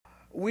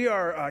We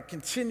are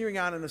continuing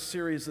on in a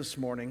series this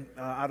morning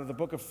out of the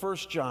book of 1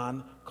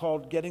 John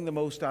called Getting the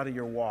Most Out of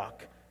Your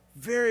Walk.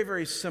 Very,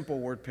 very simple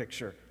word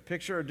picture.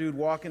 Picture a dude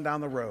walking down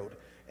the road.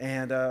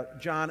 And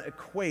John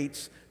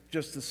equates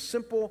just the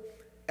simple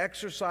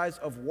exercise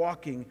of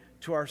walking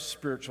to our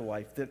spiritual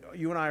life, that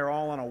you and I are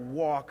all on a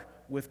walk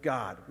with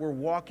God. We're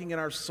walking in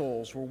our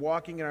souls. We're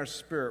walking in our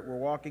spirit. We're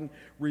walking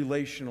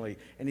relationally.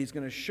 And he's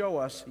going to show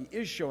us, he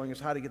is showing us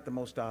how to get the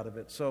most out of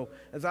it. So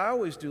as I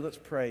always do, let's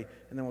pray,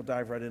 and then we'll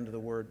dive right into the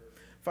Word.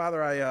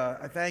 Father,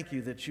 I thank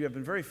you that you have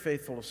been very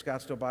faithful to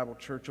Scottsdale Bible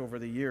Church over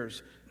the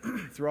years.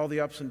 Through all the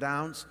ups and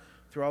downs,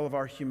 through all of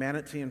our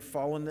humanity and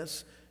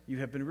fallenness, you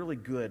have been really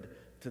good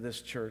to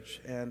this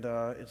church. And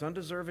it's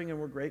undeserving, and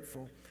we're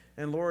grateful.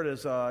 And Lord,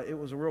 as it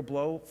was a real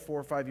blow 4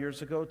 or 5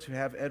 years ago to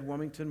have Ed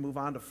Wilmington move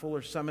on to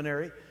Fuller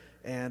Seminary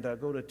and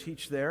go to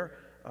teach there,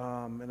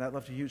 and that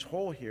left a huge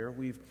hole here.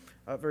 We've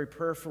very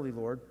prayerfully,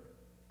 Lord,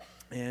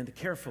 and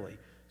carefully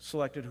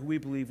selected who we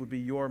believe would be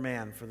your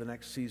man for the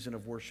next season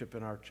of worship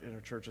in our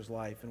church's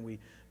life. And we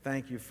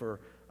thank you for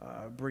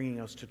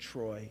bringing us to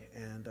Troy.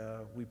 And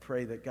we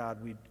pray that,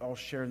 God, we all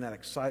share in that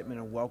excitement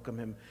and welcome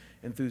him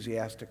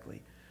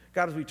enthusiastically.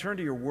 God, as we turn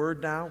to your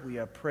word now, we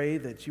pray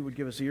that you would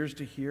give us ears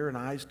to hear and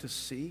eyes to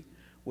see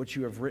what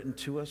you have written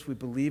to us. We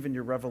believe in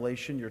your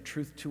revelation, your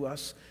truth to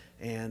us,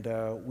 and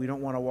we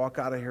don't want to walk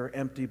out of here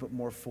empty but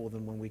more full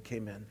than when we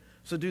came in.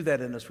 So do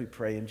that in us, we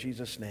pray, in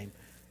Jesus' name.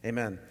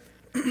 Amen.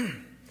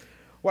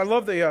 Well, I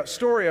love the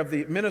story of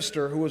the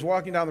minister who was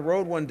walking down the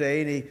road one day,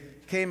 and he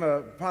came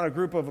upon a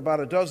group of about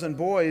a dozen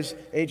boys,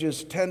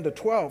 ages 10 to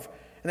 12,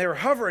 and they were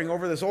hovering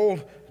over this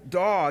old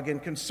dog,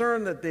 and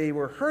concerned that they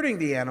were hurting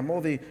the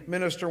animal. The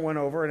minister went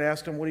over and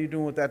asked him, "What are you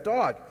doing with that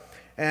dog?"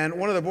 And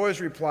one of the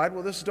boys replied,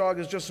 "Well, this dog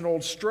is just an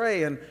old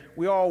stray, and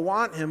we all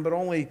want him, but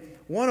only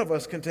one of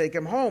us can take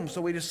him home. So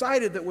we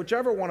decided that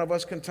whichever one of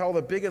us can tell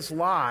the biggest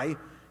lie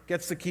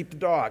gets to keep the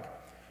dog."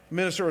 The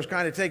minister was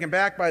kind of taken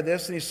back by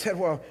this, and he said,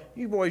 "Well,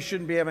 you boys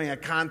shouldn't be having a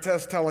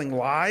contest telling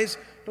lies.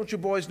 Don't you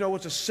boys know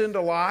it's a sin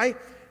to lie?"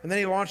 And then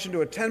he launched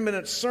into a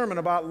 10-minute sermon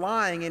about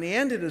lying, and he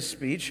ended his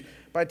speech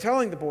by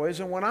telling the boys,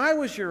 "And when I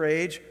was your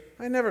age,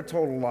 I never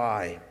told a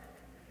lie."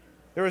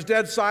 There was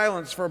dead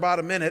silence for about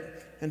a minute,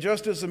 and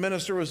just as the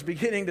minister was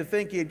beginning to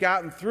think he had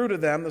gotten through to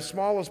them, the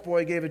smallest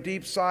boy gave a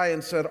deep sigh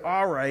and said,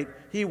 "All right,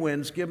 he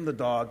wins, give him the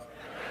dog."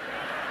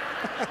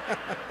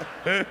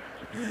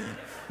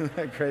 Isn't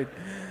that great?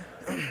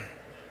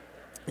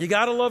 You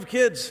gotta love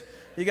kids.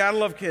 You gotta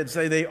love kids.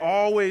 They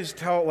always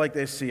tell it like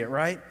they see it,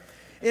 right?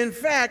 In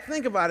fact,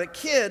 think about it.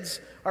 Kids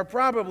are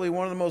probably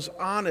one of the most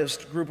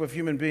honest group of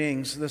human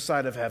beings this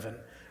side of heaven.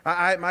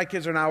 My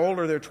kids are now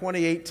older. They're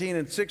 20, 18,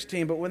 and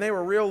 16. But when they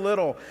were real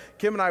little,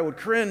 Kim and I would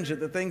cringe at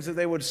the things that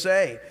they would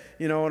say,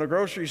 in a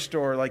grocery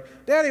store.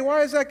 Like, "Daddy,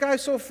 why is that guy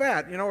so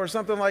fat?" Or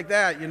something like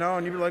that,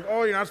 And you'd be like,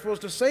 "Oh, you're not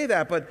supposed to say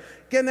that." But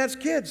again, that's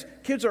kids.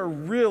 Kids are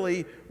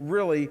really,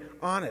 really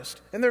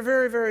honest. And they're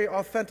very, very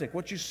authentic.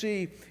 What you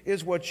see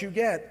is what you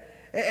get.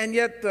 And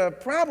yet the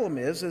problem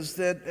is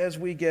that as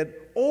we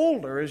get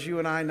older, as you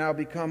and I now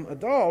become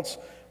adults,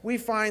 we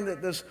find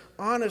that this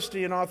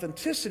honesty and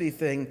authenticity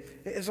thing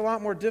is a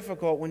lot more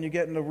difficult when you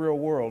get in the real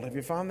world. Have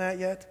you found that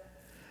yet?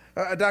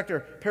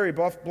 Dr. Perry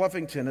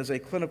Bluffington is a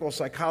clinical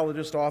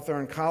psychologist, author,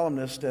 and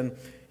columnist, and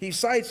he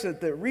cites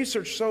that the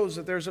research shows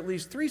that there's at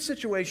least 3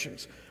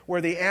 situations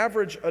where the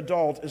average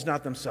adult is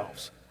not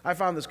themselves. I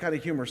found this kind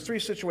of humorous. 3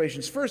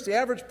 situations. First, the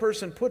average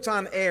person puts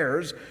on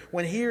airs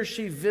when he or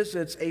she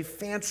visits a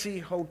fancy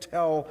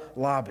hotel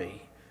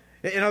lobby.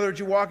 In other words,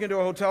 you walk into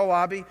a hotel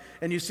lobby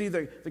and you see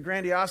the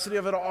grandiosity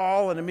of it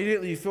all, and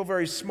immediately you feel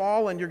very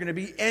small, and you're going to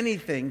be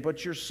anything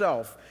but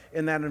yourself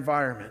in that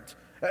environment.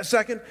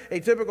 Second, a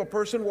typical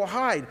person will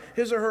hide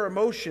his or her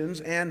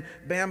emotions and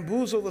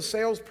bamboozle the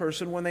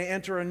salesperson when they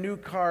enter a new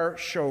car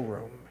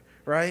showroom,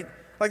 right?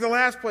 Like the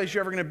last place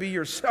you're ever going to be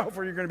yourself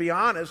or you're going to be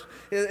honest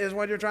is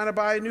when you're trying to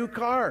buy a new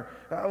car.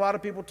 A lot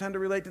of people tend to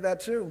relate to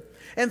that too.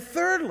 And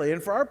thirdly,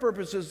 and for our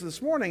purposes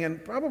this morning,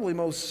 and probably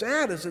most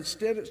sad, is that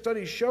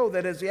studies show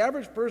that as the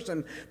average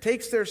person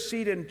takes their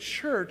seat in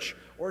church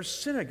or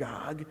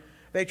synagogue,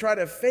 they try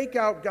to fake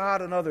out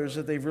God and others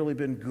that they've really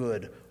been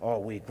good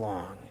all week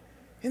long.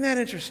 Isn't that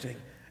interesting?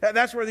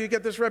 That's where you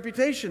get this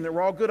reputation that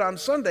we're all good on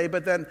Sunday,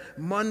 but then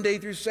Monday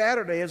through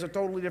Saturday is a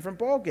totally different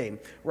ballgame,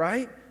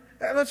 right?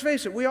 Let's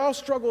face it, we all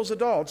struggle as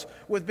adults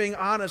with being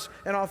honest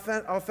and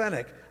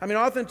authentic. I mean,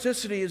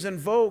 authenticity is in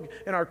vogue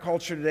in our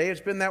culture today. It's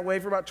been that way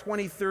for about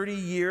 20, 30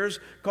 years.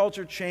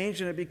 Culture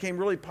changed and it became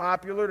really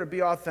popular to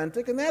be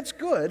authentic, and that's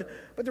good.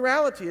 But the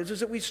reality is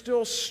that we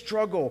still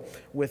struggle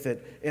with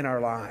it in our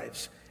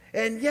lives.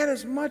 And yet,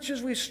 as much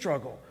as we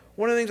struggle,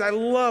 one of the things I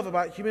love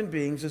about human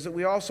beings is that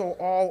we also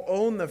all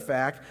own the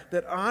fact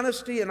that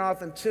honesty and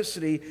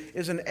authenticity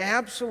is an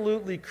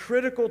absolutely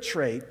critical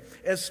trait,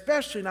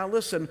 especially, now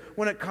listen,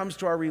 when it comes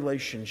to our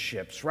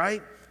relationships,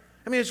 right?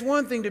 I mean, it's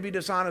one thing to be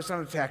dishonest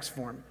on a tax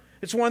form.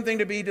 It's one thing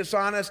to be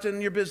dishonest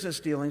in your business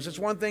dealings. It's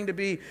one thing to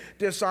be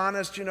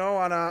dishonest,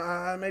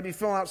 on maybe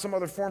filling out some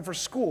other form for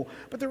school.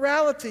 But the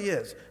reality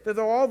is that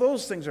though all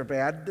those things are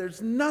bad,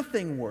 there's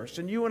nothing worse,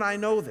 and you and I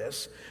know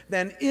this,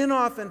 than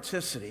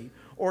inauthenticity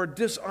or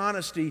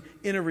dishonesty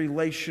in a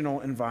relational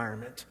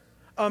environment.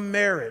 A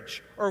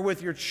marriage, or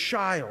with your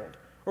child,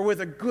 or with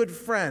a good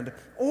friend,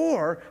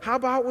 or how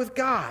about with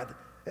God?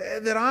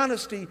 That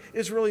honesty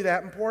is really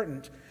that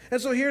important.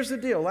 And so here's the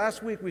deal.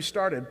 Last week we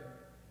started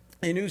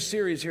a new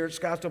series here at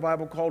Scottsdale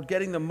Bible called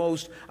Getting the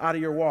Most Out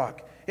of Your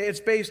Walk. It's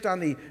based on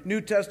the New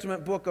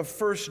Testament book of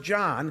 1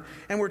 John,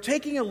 and we're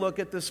taking a look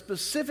at the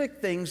specific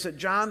things that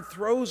John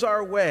throws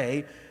our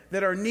way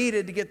that are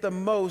needed to get the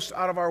most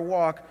out of our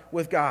walk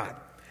with God.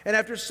 And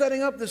after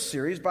setting up this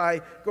series by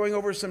going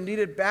over some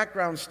needed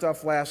background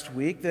stuff last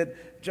week,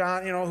 that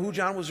John, who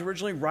John was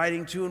originally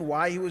writing to and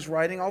why he was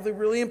writing, all the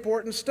really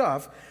important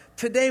stuff,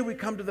 today we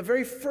come to the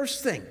very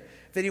first thing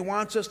that he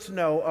wants us to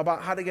know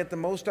about how to get the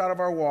most out of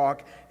our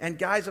walk. And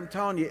guys, I'm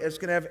telling you, it's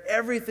going to have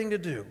everything to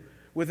do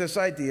with this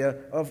idea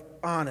of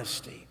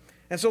honesty.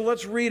 And so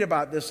let's read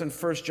about this in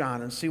 1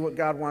 John and see what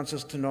God wants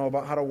us to know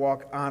about how to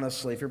walk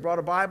honestly. If you brought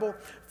a Bible,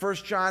 1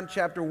 John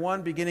chapter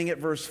 1, beginning at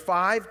verse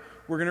 5,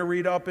 we're going to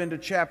read up into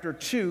chapter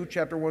 2.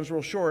 Chapter 1 is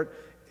real short,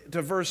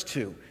 to verse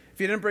 2. If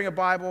you didn't bring a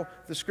Bible,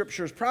 the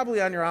scripture is probably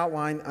on your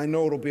outline. I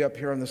know it'll be up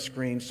here on the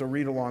screen, so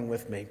read along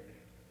with me.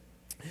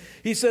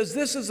 He says,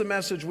 "This is the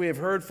message we have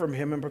heard from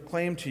him and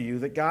proclaimed to you,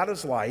 that God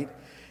is light,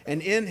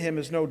 and in him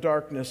is no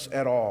darkness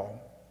at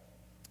all.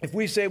 If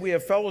we say we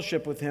have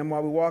fellowship with him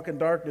while we walk in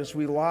darkness,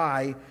 we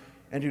lie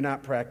and do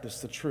not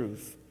practice the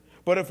truth.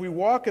 But if we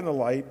walk in the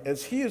light,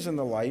 as he is in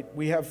the light,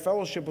 we have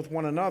fellowship with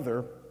one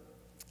another,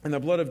 and the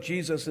blood of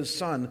Jesus, his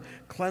Son,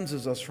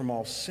 cleanses us from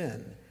all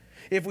sin.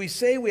 If we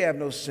say we have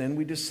no sin,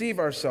 we deceive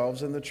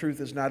ourselves, and the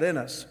truth is not in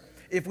us.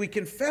 If we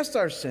confess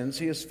our sins,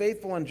 he is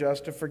faithful and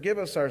just to forgive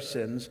us our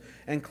sins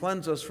and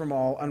cleanse us from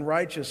all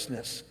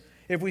unrighteousness.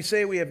 If we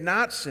say we have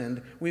not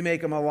sinned, we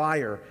make him a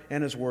liar,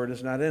 and his word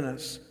is not in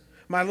us.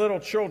 My little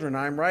children,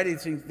 I am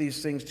writing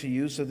these things to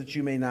you so that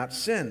you may not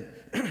sin.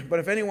 But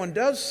if anyone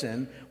does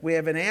sin, we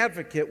have an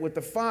advocate with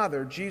the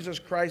Father, Jesus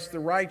Christ the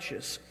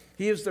righteous.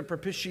 He is the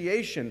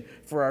propitiation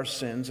for our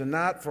sins, and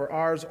not for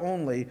ours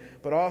only,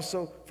 but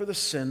also for the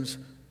sins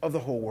of the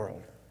whole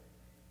world."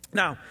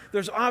 Now,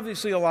 there's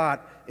obviously a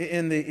lot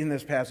in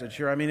this passage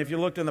here. I mean, if you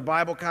looked in the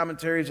Bible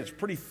commentaries, it's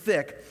pretty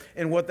thick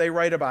in what they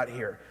write about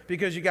here.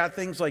 Because you got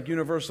things like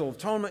universal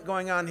atonement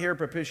going on here,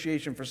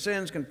 propitiation for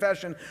sins,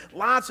 confession,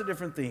 lots of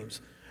different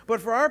themes. But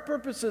for our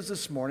purposes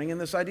this morning, in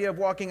this idea of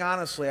walking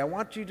honestly, I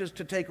want you just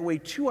to take away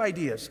two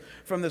ideas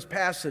from this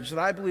passage that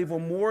I believe will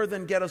more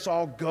than get us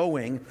all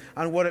going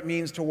on what it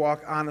means to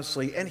walk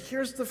honestly. And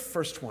here's the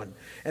first one,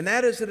 and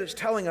that is that it's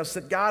telling us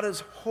that God is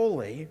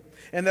holy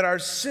and that our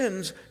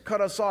sins cut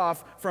us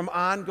off from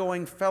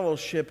ongoing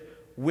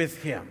fellowship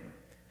with him.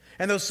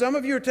 And though some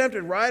of you are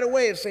tempted right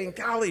away of saying,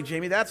 "Golly,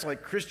 Jamie, that's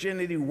like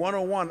Christianity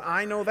 101,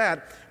 I know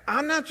that,"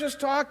 I'm not just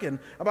talking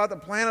about the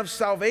plan of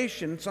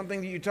salvation, something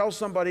that you tell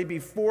somebody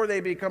before they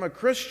become a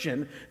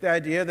Christian, the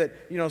idea that,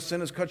 sin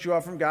has cut you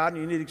off from God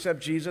and you need to accept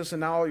Jesus and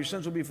now all your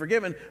sins will be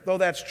forgiven, though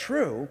that's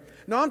true.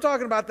 No, I'm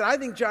talking about that I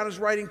think John is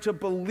writing to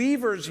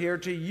believers here,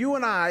 to you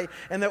and I,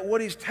 and that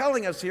what he's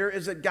telling us here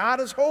is that God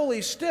is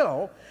holy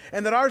still,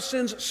 and that our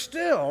sins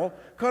still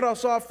cut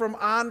us off from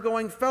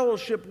ongoing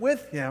fellowship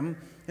with him,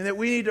 and that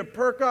we need to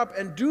perk up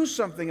and do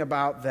something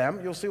about them.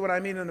 You'll see what I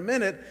mean in a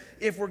minute,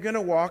 if we're going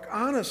to walk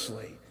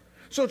honestly.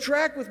 So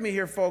track with me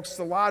here, folks,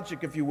 the logic,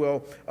 if you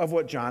will, of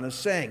what John is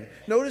saying.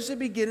 Notice it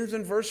begins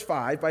in verse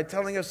 5 by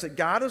telling us that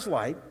God is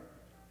light,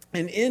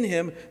 and in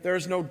him there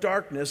is no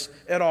darkness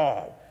at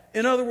all.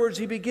 In other words,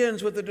 he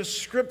begins with a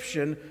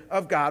description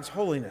of God's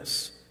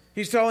holiness.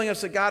 He's telling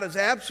us that God is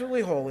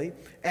absolutely holy,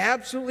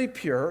 absolutely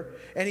pure,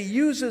 and he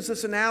uses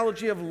this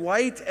analogy of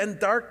light and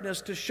darkness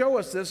to show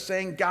us this,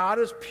 saying God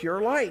is pure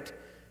light.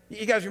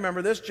 You guys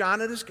remember this? John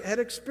had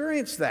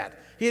experienced that.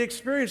 He had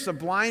experienced the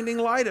blinding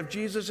light of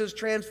Jesus'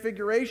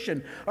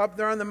 transfiguration up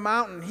there on the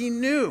mountain. He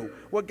knew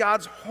what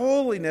God's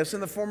holiness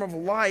in the form of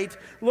light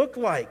looked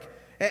like.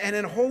 And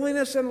in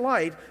holiness and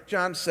light,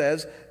 John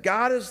says,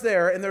 God is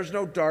there and there's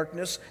no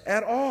darkness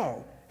at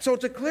all. So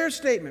it's a clear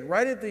statement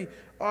right at the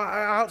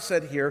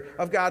outset here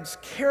of God's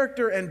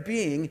character and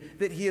being,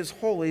 that he is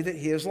holy, that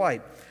he is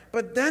light.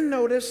 But then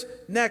notice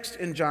next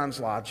in John's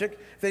logic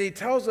that he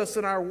tells us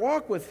in our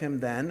walk with him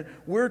then,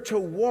 we're to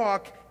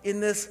walk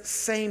in this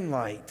same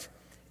light.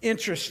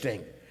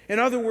 Interesting. In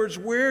other words,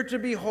 we're to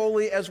be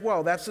holy as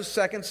well. That's the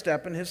second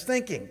step in his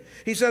thinking.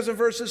 He says in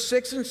verses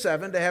 6 and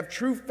 7 to have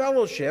true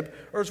fellowship,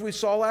 or as we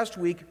saw last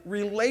week,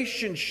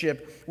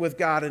 relationship with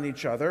God and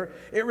each other,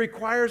 it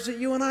requires that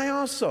you and I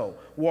also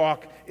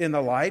walk in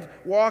the light,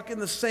 walk in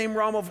the same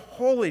realm of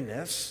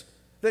holiness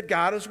that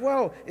God as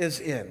well is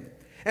in.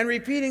 And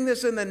repeating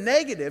this in the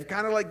negative,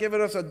 kind of like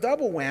giving us a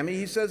double whammy,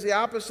 he says the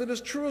opposite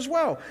is true as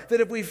well. That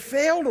if we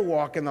fail to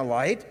walk in the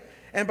light,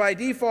 and by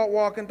default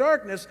walk in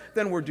darkness,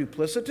 then we're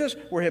duplicitous,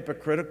 we're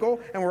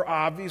hypocritical, and we're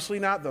obviously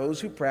not those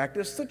who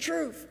practice the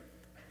truth.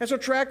 And so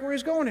track where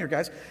he's going here,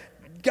 guys.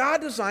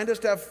 God designed us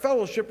to have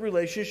fellowship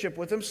relationship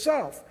with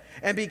himself.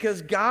 And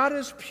because God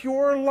is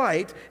pure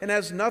light and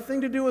has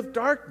nothing to do with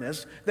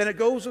darkness, then it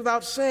goes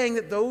without saying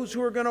that those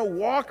who are going to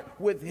walk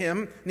with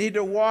him need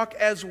to walk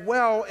as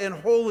well in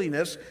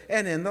holiness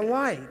and in the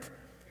light.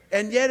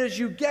 And yet, as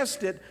you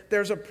guessed it,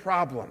 there's a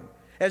problem.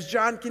 As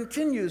John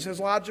continues his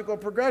logical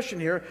progression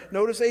here,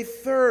 notice a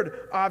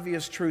third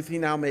obvious truth he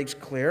now makes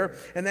clear,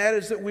 and that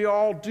is that we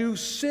all do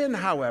sin,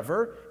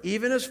 however,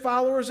 even as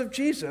followers of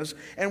Jesus,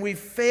 and we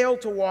fail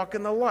to walk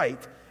in the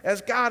light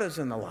as God is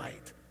in the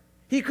light.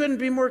 He couldn't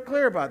be more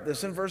clear about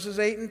this in verses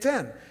 8 and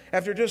 10.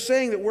 After just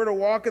saying that we're to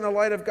walk in the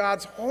light of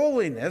God's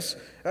holiness,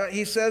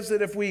 he says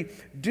that if we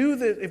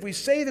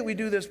say that we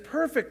do this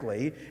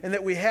perfectly and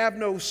that we have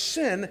no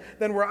sin,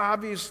 then we're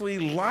obviously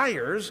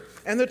liars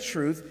and the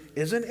truth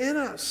isn't in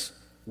us.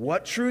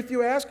 What truth,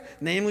 you ask?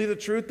 Namely, the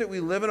truth that we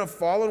live in a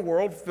fallen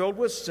world filled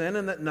with sin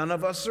and that none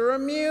of us are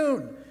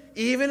immune.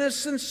 Even as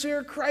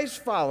sincere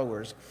Christ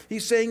followers,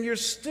 he's saying you're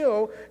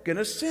still going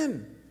to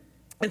sin.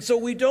 And so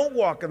we don't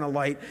walk in the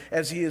light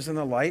as he is in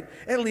the light,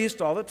 at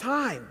least all the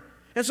time.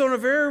 And so in a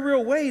very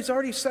real way, he's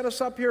already set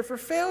us up here for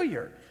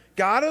failure.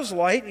 God is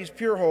light. He's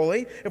pure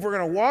holy. If we're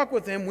going to walk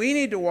with him, we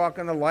need to walk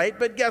in the light.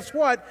 But guess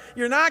what?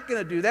 You're not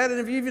going to do that. And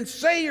if you even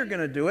say you're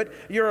going to do it,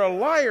 you're a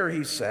liar,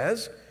 he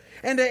says.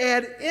 And to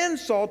add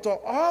insult to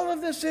all of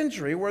this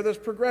injury, where this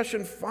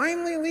progression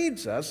finally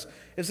leads us,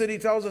 is that he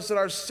tells us that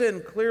our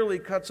sin clearly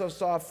cuts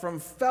us off from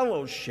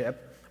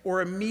fellowship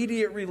or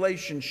immediate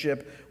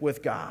relationship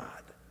with God.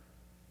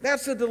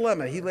 That's the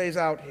dilemma he lays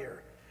out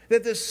here.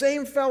 That the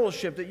same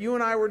fellowship that you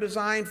and I were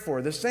designed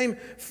for, the same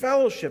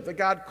fellowship that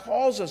God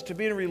calls us to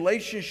be in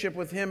relationship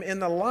with him in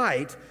the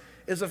light,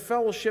 is a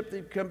fellowship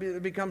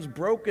that becomes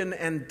broken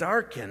and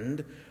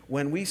darkened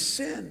when we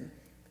sin.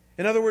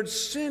 In other words,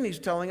 sin, he's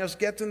telling us,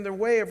 gets in the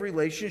way of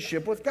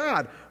relationship with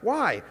God.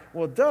 Why?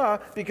 Well,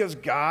 because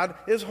God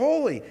is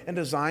holy and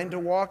designed to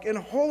walk in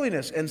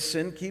holiness, and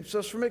sin keeps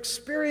us from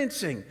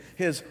experiencing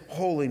his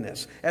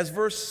holiness. As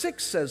verse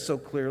 6 says so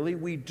clearly,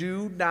 we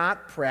do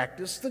not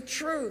practice the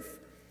truth.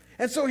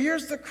 And so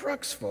here's the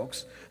crux,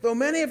 folks. Though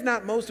many, if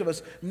not most of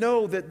us,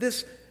 know that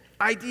this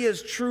idea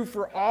is true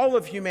for all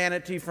of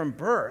humanity from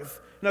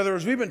birth. In other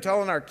words, we've been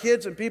telling our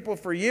kids and people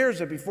for years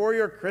that before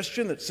you're a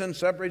Christian, that sin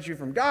separates you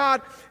from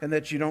God, and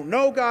that you don't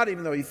know God,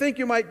 even though you think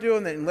you might do,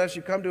 and that unless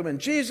you come to him in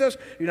Jesus,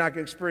 you're not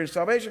going to experience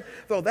salvation.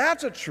 Though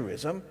that's a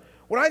truism,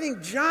 what I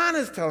think John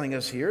is telling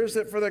us here is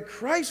that for the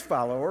Christ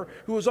follower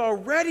who has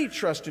already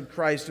trusted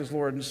Christ as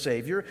Lord and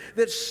Savior,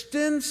 that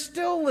sin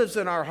still lives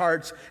in our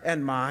hearts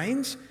and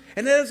minds,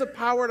 and it has a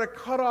power to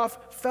cut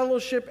off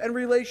fellowship and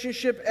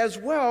relationship as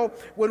well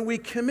when we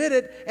commit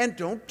it and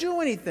don't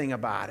do anything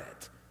about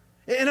it.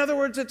 In other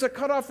words, it's a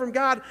cutoff from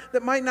God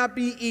that might not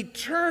be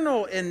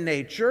eternal in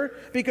nature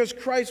because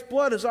Christ's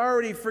blood has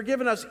already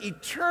forgiven us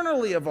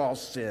eternally of all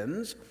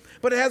sins,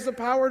 but it has the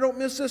power, don't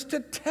miss this, to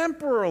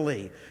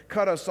temporarily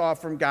cut us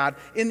off from God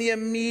in the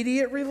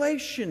immediate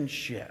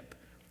relationship.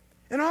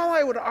 And all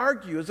I would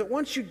argue is that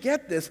once you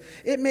get this,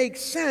 it makes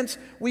sense.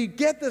 We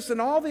get this in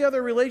all the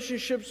other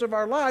relationships of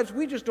our lives.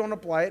 We just don't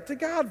apply it to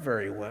God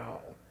very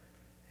well.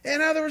 In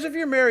other words, if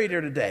you're married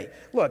here today,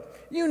 look,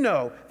 you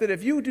know that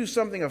if you do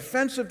something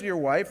offensive to your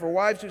wife or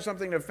wives do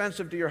something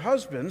offensive to your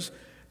husbands,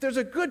 there's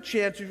a good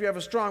chance if you have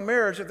a strong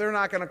marriage that they're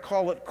not going to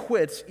call it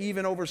quits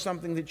even over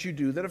something that you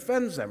do that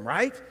offends them,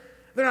 right?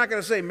 They're not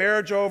going to say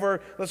marriage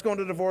over, let's go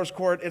into divorce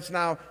court, it's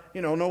now,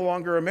 no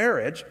longer a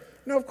marriage.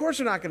 No, of course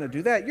they're not going to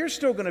do that. You're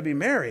still going to be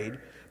married.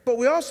 But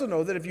we also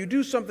know that if you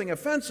do something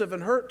offensive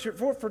and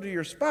hurtful to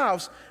your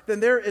spouse, then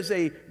there is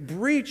a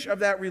breach of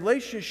that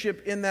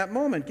relationship in that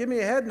moment. Give me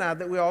a head nod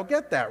that we all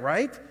get that,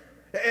 right?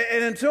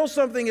 And until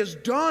something is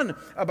done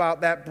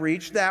about that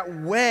breach, that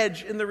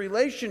wedge in the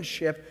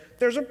relationship,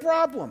 there's a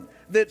problem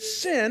that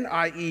sin,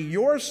 i.e.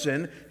 your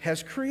sin,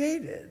 has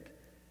created.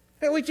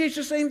 And we teach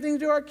the same thing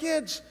to our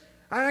kids.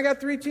 I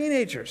got 3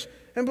 teenagers.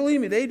 And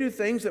believe me, they do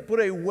things that put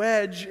a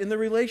wedge in the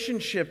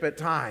relationship at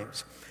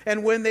times.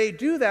 And when they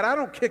do that, I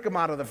don't kick them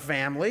out of the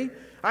family.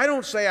 I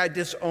don't say I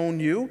disown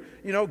you.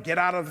 Get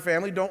out of the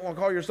family. Don't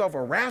call yourself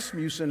a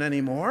Rasmussen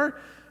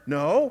anymore.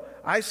 No,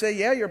 I say,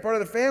 yeah, you're part of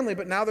the family,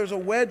 but now there's a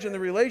wedge in the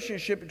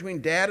relationship between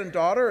dad and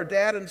daughter or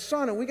dad and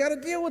son, and we got to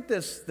deal with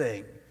this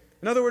thing.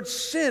 In other words,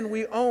 sin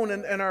we own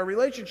in our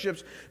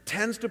relationships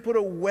tends to put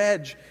a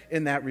wedge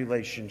in that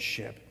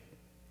relationship.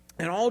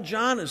 And all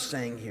John is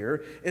saying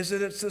here is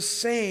that it's the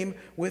same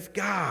with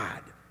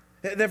God.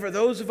 That for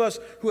those of us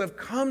who have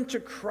come to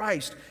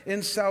Christ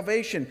in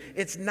salvation,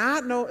 it's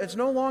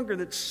no longer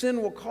that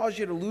sin will cause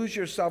you to lose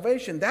your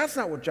salvation. That's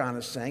not what John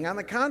is saying. On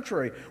the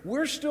contrary,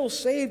 we're still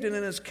saved and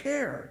in his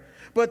care.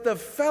 But the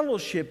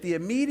fellowship, the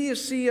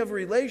immediacy of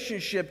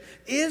relationship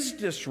is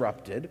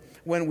disrupted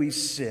when we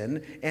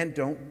sin and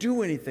don't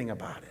do anything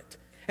about it.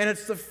 And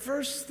it's the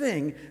first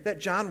thing that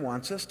John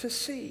wants us to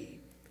see.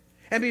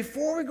 And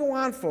before we go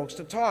on, folks,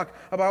 to talk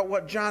about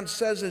what John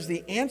says is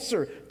the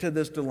answer to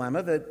this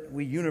dilemma that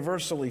we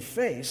universally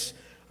face,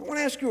 I want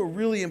to ask you a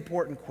really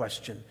important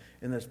question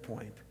in this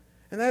point.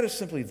 And that is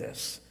simply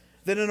this.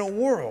 that in a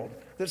world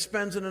that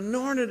spends an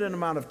inordinate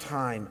amount of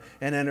time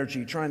and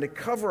energy trying to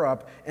cover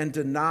up and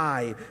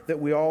deny that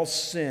we all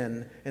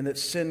sin and that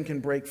sin can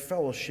break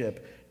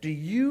fellowship, do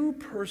you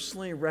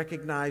personally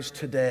recognize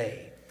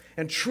today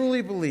and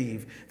truly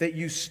believe that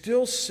you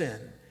still sin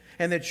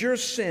and that your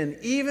sin,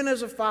 even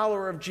as a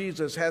follower of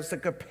Jesus, has the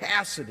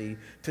capacity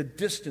to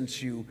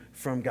distance you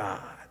from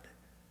God?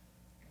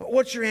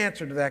 What's your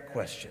answer to that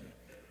question?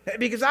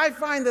 Because I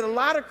find that a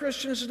lot of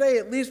Christians today,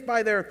 at least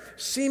by their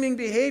seeming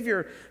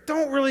behavior,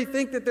 don't really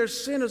think that their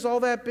sin is all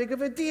that big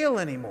of a deal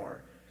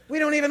anymore. We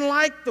don't even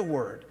like the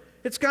word.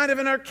 It's kind of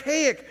an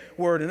archaic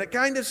word, and it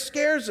kind of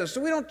scares us,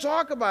 so we don't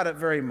talk about it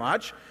very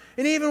much.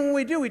 And even when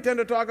we do, we tend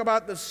to talk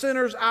about the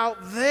sinners out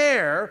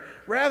there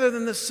rather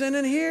than the sin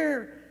in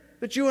here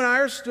that you and I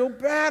are still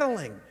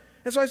battling.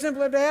 And so I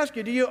simply have to ask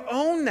you, do you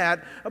own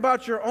that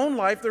about your own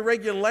life, the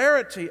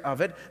regularity of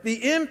it,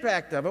 the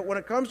impact of it when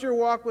it comes to your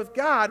walk with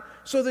God,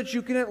 so that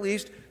you can at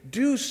least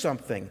do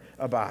something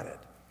about it?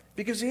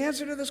 Because the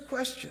answer to this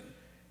question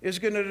is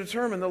going to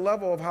determine the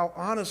level of how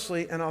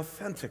honestly and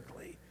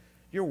authentically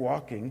you're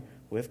walking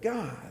with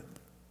God.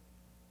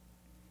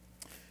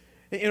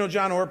 You know,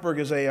 John Ortberg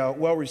is a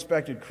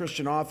well-respected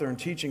Christian author and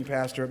teaching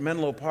pastor at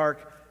Menlo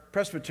Park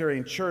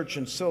Presbyterian Church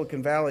in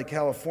Silicon Valley,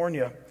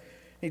 California.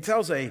 He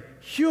tells a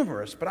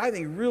humorous, but I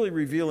think really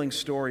revealing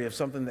story of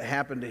something that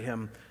happened to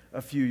him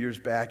a few years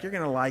back. You're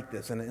going to like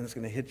this, and it's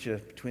going to hit you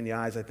between the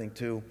eyes, I think,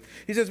 too.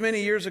 He says,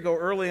 many years ago,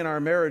 early in our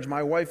marriage,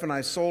 my wife and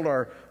I sold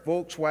our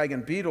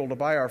Volkswagen Beetle to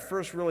buy our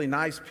first really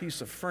nice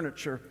piece of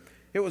furniture.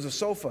 It was a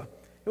sofa.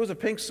 It was a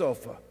pink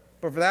sofa,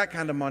 but for that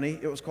kind of money,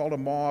 it was called a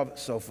mauve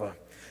sofa.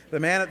 The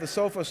man at the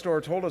sofa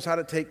store told us how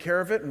to take care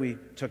of it, and we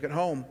took it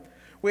home.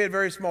 We had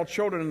very small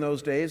children in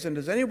those days, and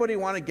does anybody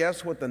want to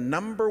guess what the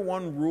number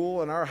one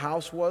rule in our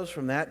house was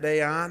from that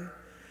day on?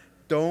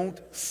 Don't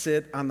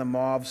sit on the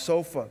mauve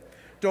sofa.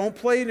 Don't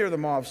play near the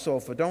mauve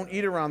sofa. Don't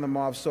eat around the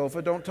mauve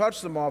sofa. Don't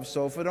touch the mauve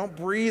sofa. Don't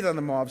breathe on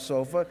the mauve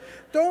sofa.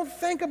 Don't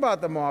think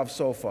about the mauve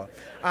sofa.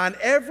 On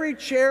every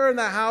chair in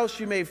the house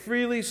you may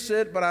freely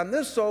sit, but on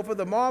this sofa,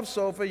 the mauve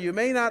sofa, you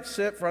may not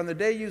sit, for on the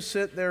day you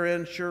sit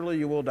therein, surely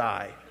you will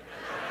die.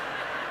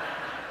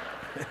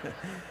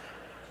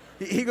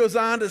 He goes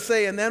on to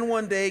say, and then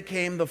one day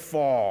came the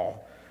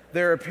fall.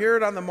 There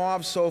appeared on the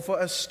mauve sofa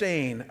a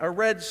stain, a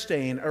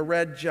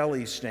red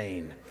jelly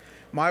stain.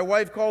 My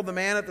wife called the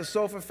man at the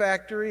sofa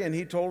factory, and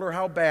he told her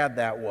how bad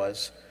that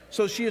was.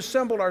 So she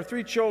assembled our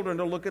 3 children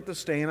to look at the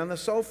stain on the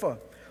sofa.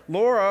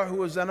 Laura, who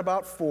was then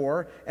about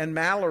 4, and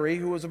Mallory,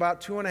 who was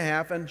about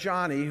 2.5, and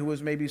Johnny, who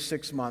was maybe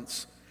 6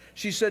 months.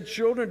 She said,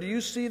 children, do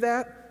you see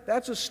that?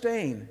 That's a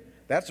stain.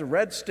 That's a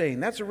red stain.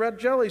 That's a red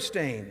jelly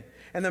stain.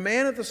 And the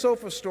man at the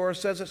sofa store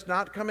says it's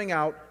not coming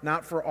out,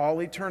 not for all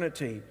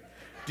eternity.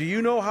 Do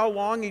you know how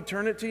long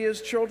eternity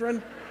is,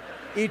 children?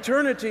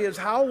 Eternity is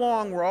how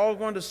long we're all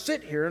going to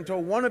sit here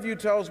until one of you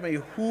tells me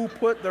who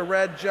put the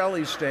red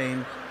jelly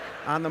stain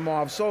on the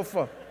mauve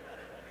sofa.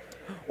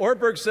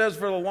 Ortberg says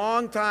for a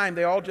long time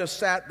they all just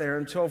sat there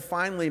until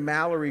finally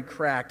Mallory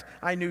cracked.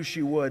 I knew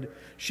she would.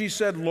 She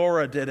said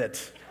Laura did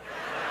it.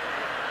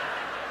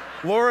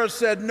 Laura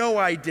said, no,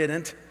 I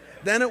didn't.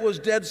 Then it was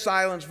dead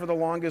silence for the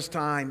longest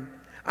time.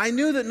 I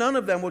knew that none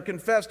of them would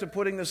confess to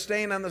putting the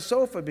stain on the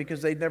sofa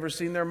because they'd never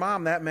seen their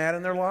mom that mad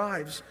in their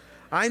lives.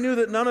 I knew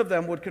that none of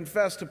them would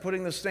confess to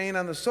putting the stain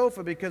on the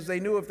sofa because they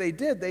knew if they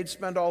did, they'd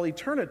spend all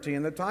eternity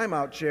in the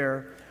timeout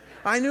chair.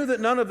 I knew that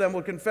none of them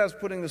would confess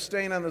putting the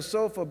stain on the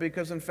sofa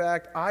because, in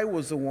fact, I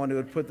was the one who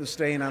had put the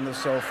stain on the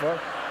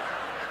sofa.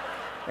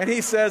 And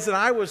he says, and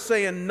I was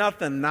saying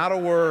nothing, not a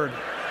word.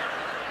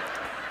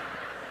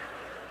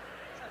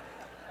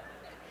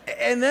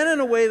 And then in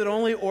a way that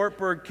only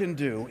Ortberg can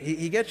do,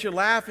 he gets you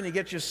laughing, he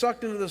gets you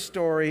sucked into the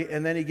story,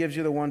 and then he gives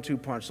you the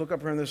 1-2 punch. Look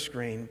up here on the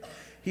screen.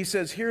 He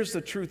says, here's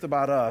the truth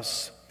about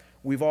us.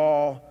 We've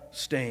all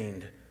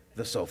stained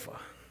the sofa.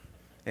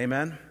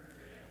 Amen?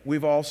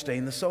 We've all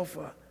stained the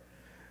sofa.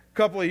 A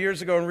couple of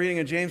years ago in reading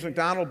a James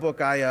MacDonald book,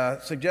 I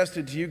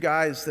suggested to you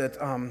guys that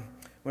when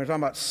we're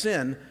talking about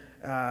sin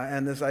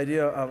and this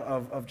idea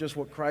of just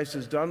what Christ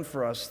has done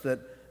for us,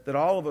 that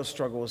all of us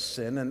struggle with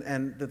sin,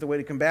 and that the way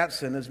to combat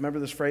sin is, remember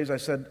this phrase I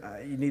said,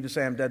 you need to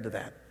say, I'm dead to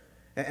that.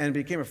 And it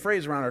became a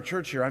phrase around our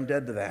church here, I'm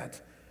dead to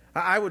that.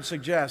 I would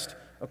suggest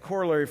a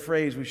corollary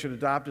phrase we should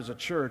adopt as a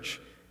church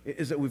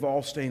is that we've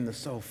all stained the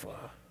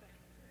sofa.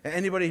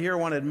 Anybody here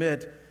want to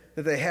admit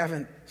that they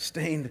haven't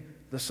stained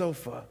the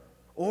sofa?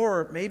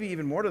 Or maybe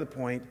even more to the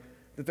point,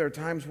 that there are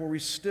times where we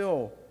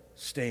still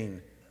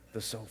stain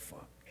the sofa.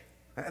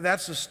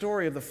 That's the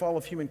story of the fall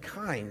of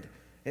humankind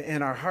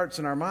in our hearts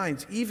and our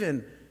minds.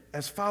 Even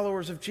as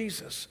followers of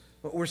Jesus,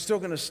 we're still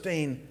going to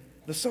stain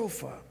the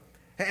sofa.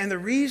 And the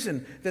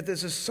reason that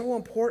this is so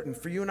important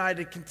for you and I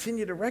to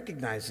continue to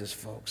recognize this,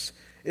 folks,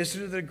 is to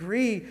the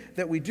degree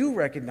that we do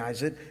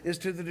recognize it, is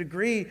to the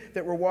degree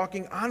that we're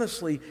walking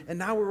honestly, and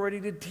now we're ready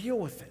to deal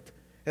with it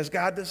as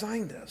God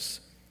designed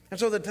us. And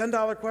so the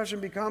 $10 question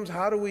becomes,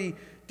 how do we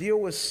deal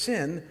with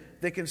sin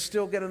that can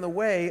still get in the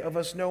way of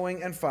us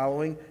knowing and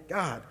following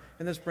God?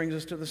 And this brings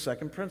us to the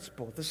second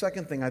principle. The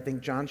second thing I think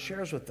John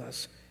shares with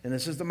us, and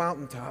this is the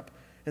mountaintop,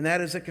 and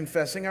that is that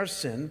confessing our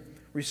sin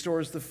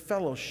restores the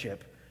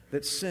fellowship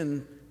that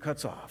sin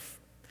cuts off.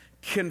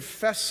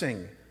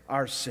 Confessing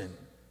our sin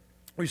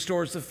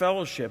restores the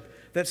fellowship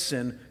that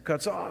sin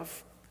cuts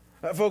off.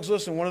 Folks,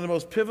 listen, one of the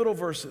most pivotal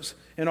verses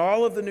in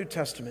all of the New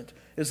Testament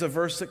is the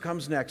verse that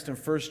comes next in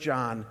 1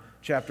 John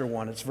chapter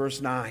 1. It's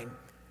verse 9.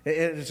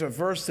 It's a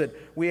verse that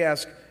we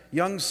ask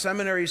young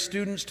seminary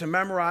students to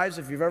memorize.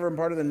 If you've ever been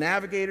part of the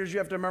Navigators, you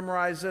have to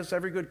memorize this.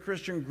 Every good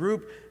Christian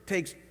group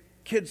takes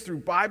kids through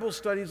Bible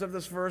studies of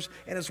this verse,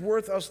 and it's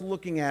worth us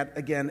looking at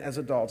again as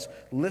adults.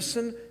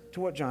 Listen to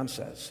what John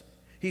says.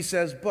 He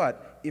says,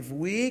 "But if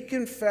we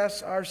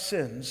confess our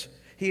sins,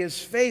 he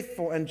is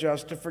faithful and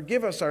just to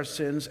forgive us our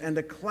sins and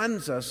to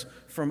cleanse us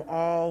from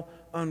all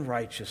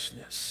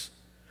unrighteousness."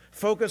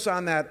 Focus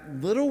on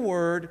that little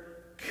word,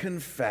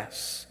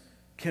 confess.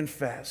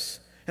 Confess.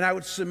 And I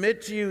would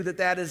submit to you that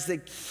that is the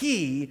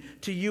key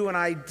to you and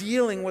I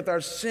dealing with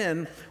our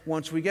sin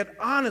once we get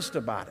honest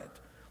about it,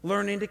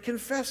 learning to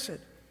confess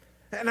it.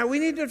 And now we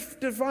need to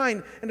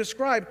define and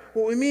describe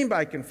what we mean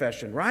by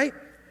confession, right?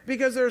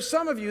 Because there are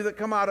some of you that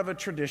come out of a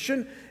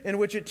tradition in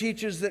which it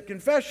teaches that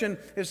confession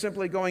is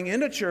simply going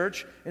into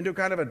church, into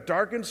kind of a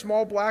darkened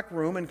small black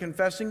room and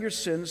confessing your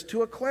sins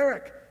to a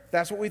cleric.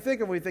 That's what we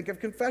think of when we think of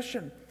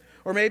confession.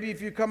 Or maybe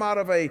if you come out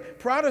of a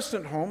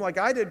Protestant home like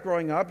I did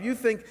growing up, you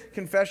think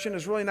confession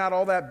is really not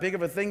all that big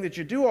of a thing that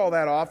you do all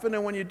that often,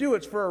 and when you do,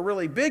 it's for a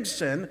really big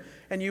sin,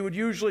 and you would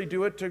usually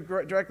do it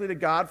directly to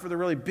God for the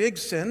really big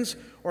sins,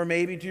 or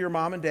maybe to your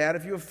mom and dad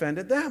if you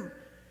offended them.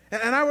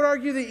 And I would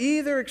argue that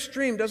either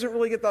extreme doesn't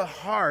really get the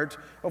heart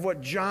of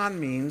what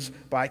John means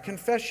by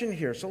confession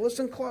here. So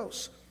listen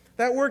close.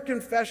 That word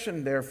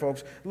confession there,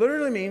 folks,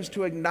 literally means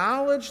to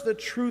acknowledge the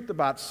truth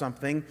about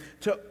something,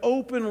 to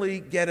openly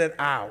get it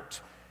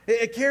out.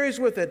 It carries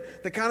with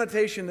it the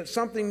connotation that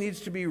something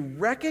needs to be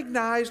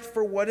recognized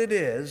for what it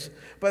is,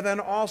 but then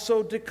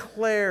also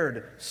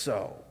declared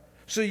so.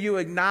 So you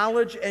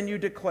acknowledge and you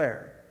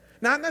declare.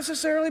 Not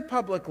necessarily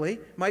publicly,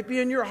 might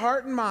be in your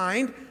heart and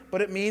mind,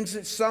 but it means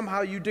that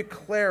somehow you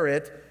declare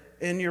it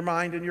in your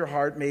mind and your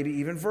heart, maybe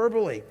even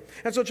verbally.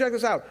 And so check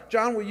this out.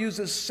 John will use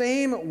the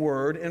same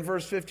word in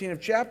verse 15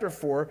 of chapter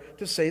 4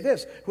 to say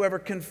this: whoever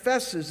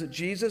confesses that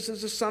Jesus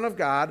is the Son of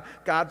God,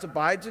 God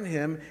abides in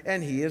him,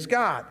 and he is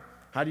God.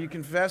 How do you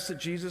confess that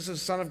Jesus is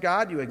the Son of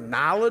God? You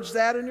acknowledge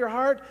that in your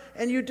heart,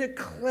 and you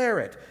declare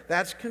it.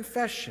 That's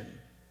confession.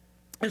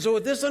 And so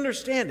with this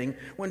understanding,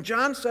 when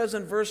John says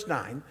in verse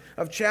 9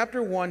 of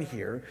chapter 1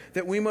 here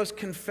that we must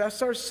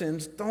confess our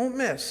sins, don't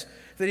miss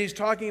that he's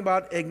talking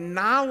about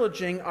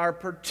acknowledging our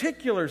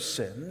particular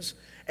sins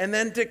and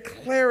then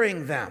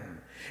declaring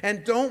them.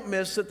 And don't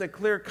miss that the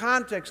clear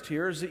context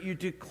here is that you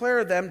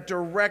declare them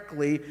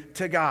directly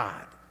to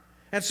God.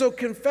 And so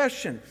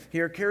confession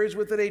here carries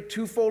with it a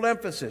twofold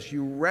emphasis.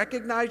 You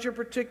recognize your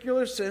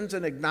particular sins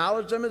and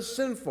acknowledge them as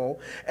sinful,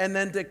 and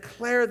then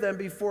declare them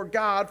before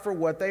God for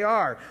what they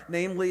are,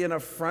 namely an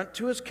affront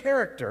to his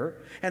character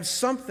and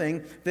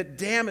something that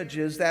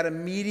damages that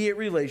immediate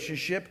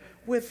relationship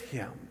with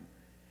him.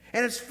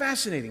 And it's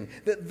fascinating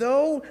that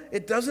though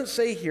it doesn't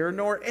say here,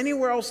 nor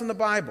anywhere else in the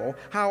Bible,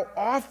 how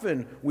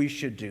often we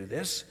should do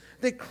this,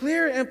 the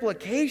clear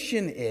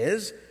implication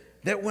is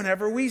that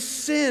whenever we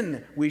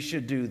sin, we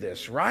should do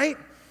this, right?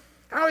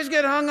 I always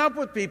get hung up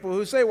with people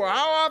who say, well,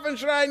 how often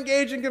should I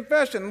engage in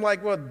confession? I'm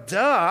like, well,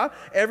 duh,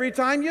 every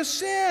time you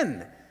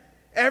sin.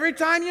 Every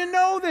time you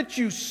know that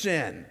you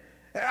sin.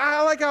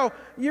 I like how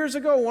years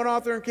ago one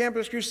author in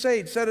Campus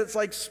Crusade said it's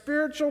like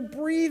spiritual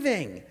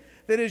breathing.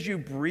 That as you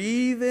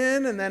breathe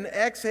in and then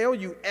exhale,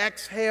 you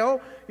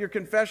exhale your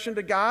confession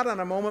to God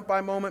on a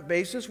moment-by-moment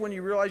basis when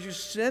you realize you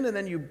sin, and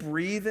then you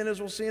breathe in, as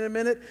we'll see in a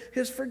minute,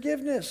 his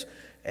forgiveness.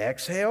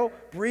 Exhale,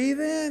 breathe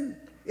in.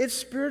 It's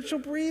spiritual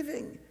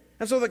breathing.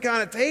 And so the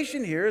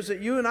connotation here is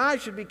that you and I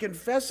should be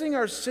confessing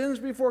our sins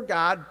before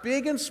God,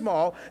 big and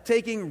small,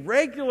 taking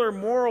regular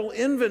moral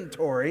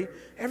inventory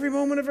every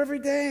moment of every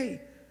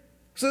day.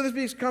 So this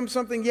becomes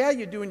something,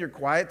 you do in your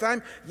quiet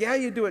time.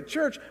 You do at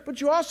church, but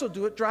you also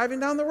do it driving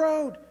down the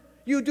road.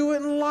 You do it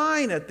in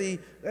line at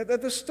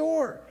the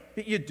store.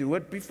 You do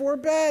it before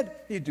bed.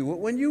 You do it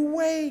when you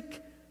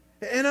wake.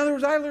 In other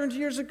words, I learned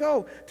years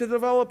ago to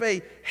develop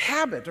a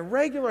habit, a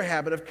regular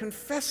habit of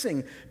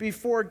confessing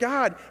before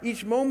God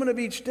each moment of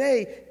each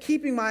day,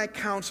 keeping my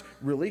accounts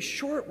really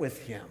short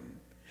with him.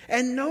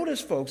 And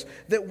notice, folks,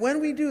 that when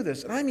we do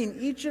this, and I mean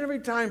each and every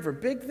time for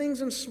big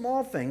things and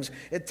small things,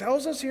 it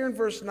tells us here in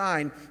verse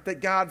 9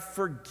 that God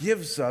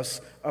forgives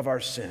us of our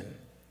sin.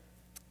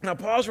 Now,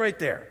 pause right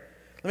there.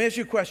 Let me ask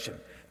you a question.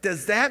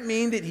 Does that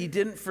mean that he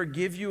didn't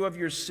forgive you of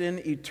your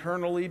sin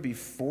eternally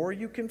before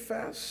you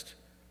confessed?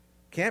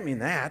 Can't mean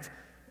that,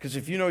 because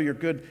if you know your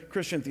good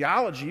Christian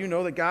theology, you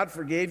know that God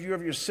forgave you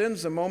of your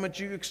sins the moment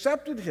you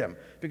accepted him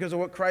because of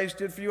what Christ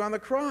did for you on the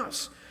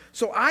cross.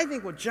 So I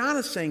think what John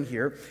is saying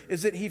here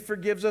is that he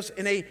forgives us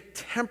in a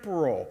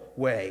temporal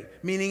way,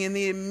 meaning in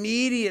the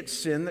immediate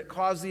sin that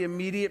caused the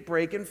immediate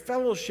break in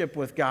fellowship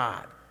with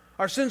God.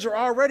 Our sins are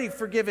already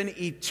forgiven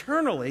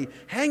eternally.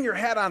 Hang your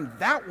hat on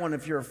that one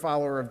if you're a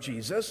follower of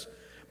Jesus.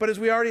 But as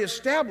we already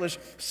established,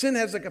 sin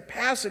has the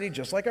capacity,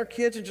 just like our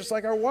kids and just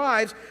like our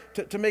wives,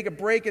 to make a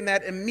break in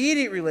that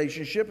immediate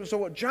relationship. And so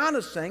what John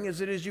is saying is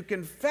that as you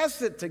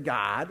confess it to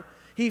God,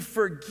 He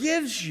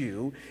forgives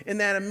you in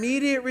that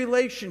immediate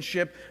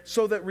relationship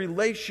so that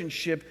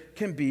relationship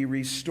can be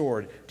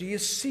restored. Do you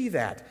see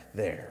that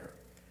there?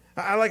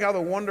 I like how the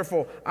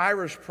wonderful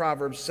Irish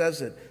proverb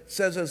says it. It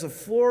says, as the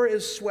floor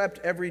is swept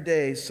every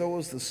day, so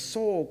is the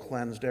soul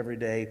cleansed every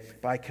day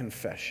by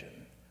confession.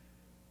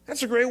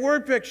 That's a great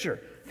word picture.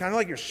 Kind of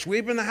like you're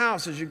sweeping the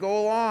house as you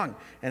go along.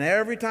 And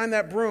every time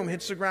that broom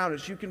hits the ground,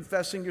 it's you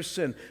confessing your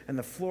sin, and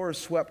the floor is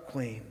swept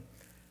clean.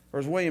 Or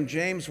as William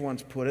James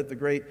once put it, the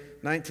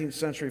great 19th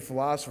century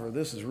philosopher,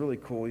 this is really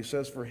cool. He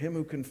says, for him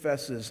who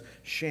confesses,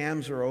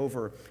 shams are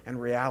over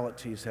and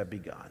realities have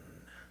begun.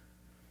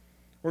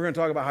 We're going to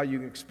talk about how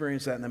you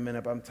experience that in a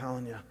minute, but I'm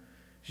telling you,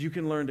 you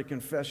can learn to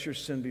confess your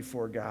sin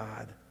before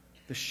God.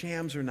 The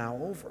shams are now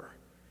over,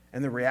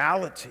 and the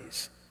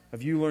realities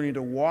of you learning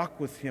to walk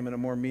with Him in a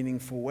more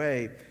meaningful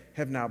way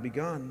have now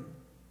begun.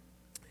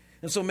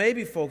 And so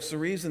maybe, folks, the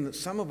reason that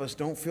some of us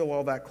don't feel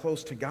all that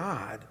close to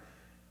God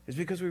is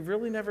because we've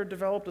really never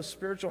developed a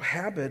spiritual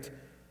habit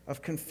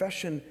of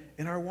confession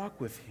in our walk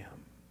with Him.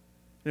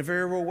 In a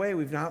very real way,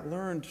 we've not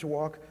learned to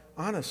walk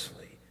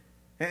honestly.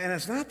 And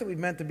it's not that we've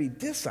meant to be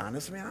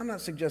dishonest. I mean, I'm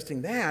not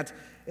suggesting that.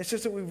 It's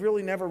just that we've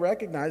really never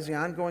recognized the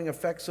ongoing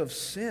effects of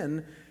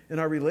sin in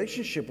our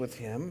relationship with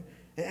Him.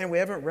 And we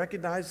haven't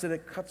recognized that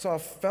it cuts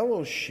off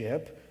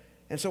fellowship.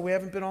 And so we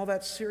haven't been all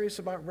that serious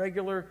about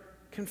regular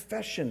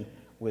confession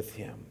with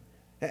Him.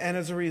 And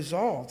as a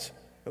result,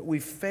 we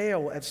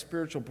fail at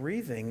spiritual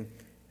breathing,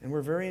 and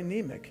we're very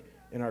anemic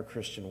in our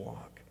Christian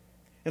walk.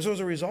 And so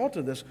as a result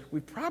of this,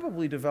 we've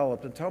probably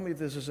developed, and tell me if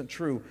this isn't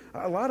true,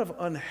 a lot of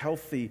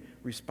unhealthy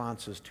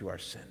responses to our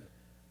sin.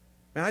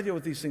 And I deal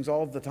with these things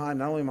all the time,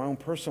 not only in my own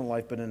personal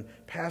life, but in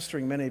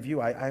pastoring many of you.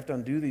 I have to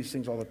undo these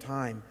things all the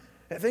time.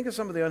 Think of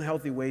some of the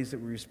unhealthy ways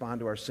that we respond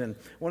to our sin.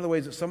 One of the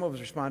ways that some of us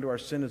respond to our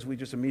sin is we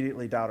just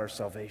immediately doubt our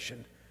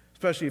salvation,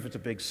 especially if it's a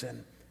big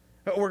sin.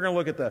 We're going to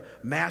look at the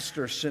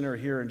master sinner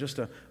here in just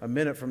a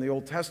minute from the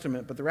Old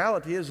Testament, but the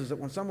reality is that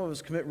when some of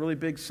us commit really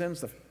big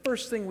sins, the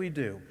first thing we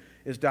do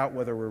is doubt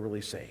whether we're really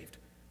saved.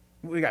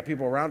 We got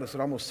people around us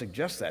that almost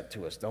suggest that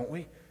to us, don't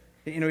we?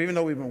 You know, even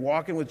though we've been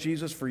walking with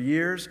Jesus for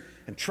years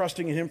and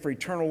trusting in Him for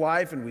eternal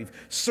life, and we've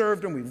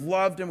served Him, we've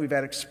loved Him, we've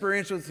had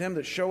experience with Him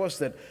that show us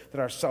that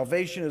our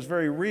salvation is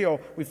very real,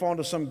 we fall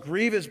into some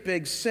grievous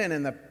big sin,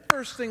 and the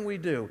first thing we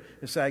do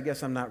is say, I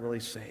guess I'm not really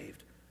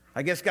saved.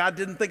 I guess God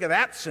didn't think of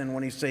that sin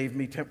when He saved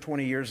me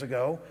 20 years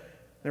ago.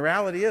 The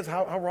reality is,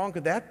 how wrong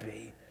could that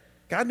be?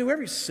 God knew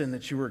every sin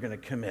that you were going to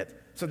commit.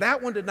 So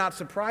that one did not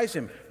surprise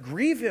Him.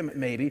 Grieve Him,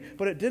 maybe,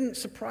 but it didn't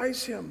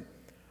surprise Him.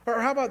 Or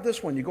how about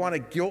this one? You go on a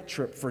guilt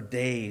trip for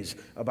days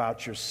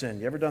about your sin.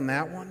 You ever done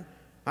that one?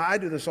 I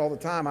do this all the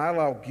time. I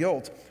allow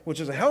guilt,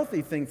 which is a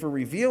healthy thing for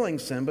revealing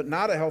sin, but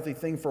not a healthy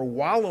thing for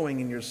wallowing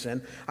in your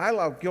sin. I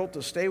allow guilt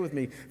to stay with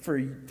me for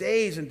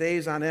days and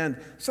days on end,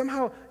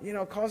 somehow,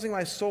 causing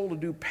my soul to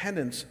do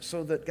penance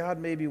so that God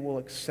maybe will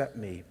accept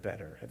me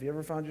better. Have you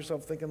ever found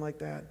yourself thinking like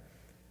that?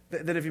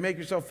 That if you make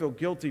yourself feel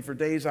guilty for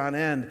days on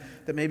end,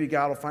 that maybe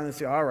God will finally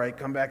say, all right,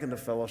 come back into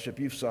fellowship.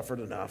 You've suffered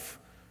enough.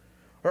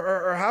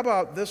 Or how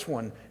about this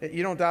one?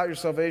 You don't doubt your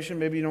salvation.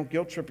 Maybe you don't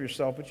guilt trip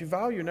yourself, but you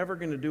vow you're never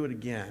going to do it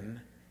again.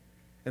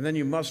 And then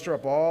you muster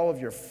up all of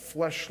your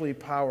fleshly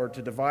power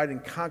to divide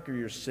and conquer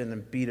your sin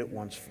and beat it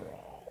once for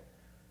all.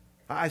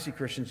 I see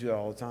Christians do that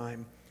all the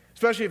time,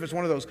 especially if it's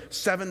one of those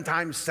 7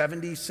 times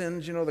 70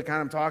 sins, the kind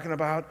I'm talking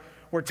about,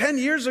 where 10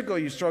 years ago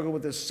you struggled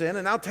with this sin,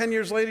 and now 10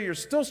 years later you're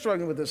still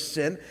struggling with this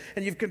sin,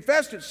 and you've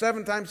confessed it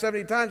 7 times,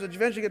 70 times, and you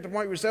eventually get to the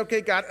point where you say,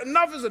 okay, God,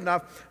 enough is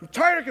enough. I'm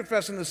tired of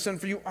confessing this sin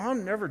for you.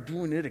 I'm never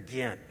doing it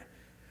again.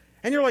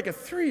 And you're like a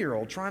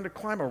 3-year-old trying to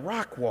climb a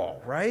rock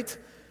wall, right?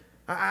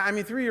 I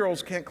mean,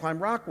 3-year-olds can't climb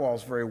rock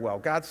walls very well.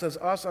 God says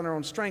us on our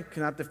own strength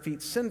cannot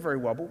defeat sin very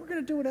well, but we're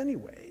going to do it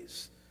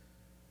anyways.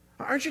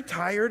 Aren't you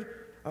tired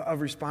of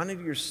responding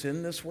to your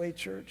sin this way,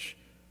 church?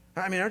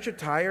 I mean, aren't you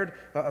tired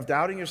of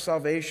doubting your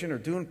salvation or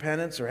doing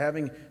penance or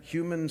having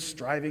humans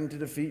striving to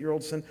defeat your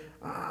old sin?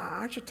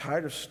 Aren't you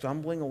tired of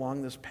stumbling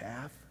along this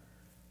path?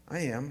 I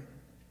am.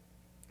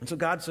 And so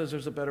God says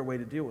there's a better way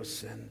to deal with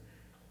sin,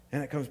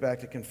 and it comes back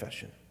to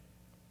confession.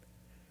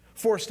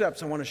 4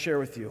 steps I want to share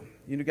with you.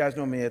 You guys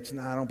know me. I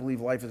don't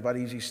believe life is about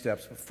easy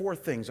steps, but 4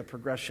 things, a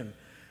progression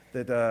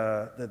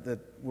that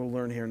we'll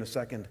learn here in a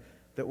second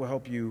that will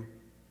help you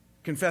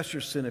confess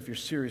your sin if you're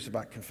serious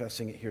about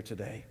confessing it here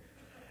today.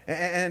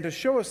 And to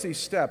show us these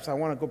steps, I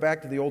want to go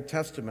back to the Old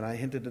Testament. I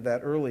hinted at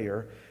that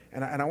earlier.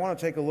 And I want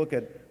to take a look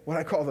at what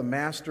I call the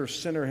master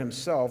sinner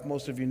himself.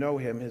 Most of you know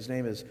him. His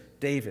name is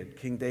David,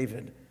 King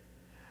David.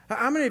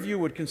 How many of you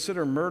would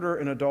consider murder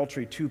and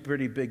adultery 2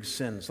 pretty big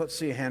sins? Let's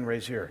see a hand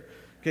raise here.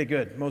 Okay,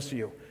 good. Most of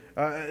you.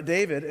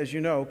 David, as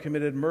you know,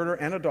 committed murder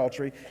and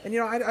adultery. And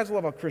I just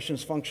love how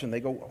Christians function. They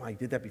go, oh, he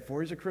did that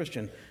before he's a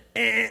Christian.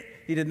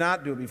 He did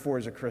not do it before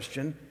he's a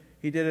Christian.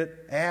 He did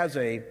it as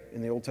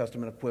in the Old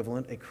Testament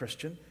equivalent, a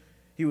Christian.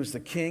 He was the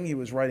king. He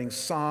was writing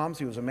Psalms.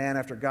 He was a man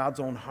after God's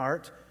own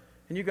heart.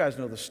 And you guys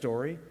know the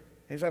story.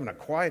 He's having a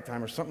quiet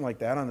time or something like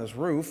that on his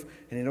roof,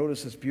 and he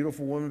noticed this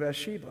beautiful woman,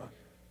 Bathsheba,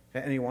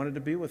 and he wanted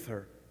to be with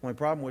her. The only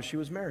problem was she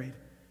was married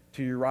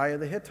to Uriah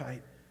the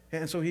Hittite.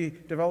 And so he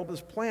developed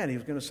this plan. He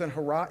was going to send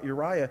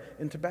Uriah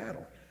into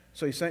battle.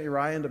 So he sent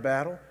Uriah into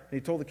battle, and he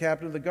told the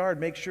captain of the guard,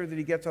 make sure that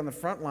he gets on the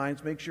front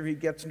lines, make sure he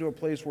gets into a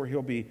place where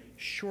he'll be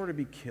sure to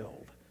be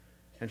killed.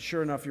 And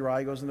sure enough,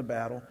 Uriah goes into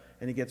battle,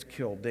 and he gets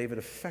killed. David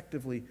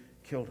effectively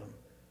killed him.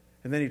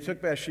 And then he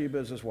took Bathsheba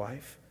as his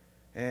wife,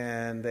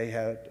 and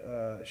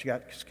she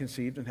got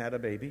conceived and had a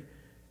baby,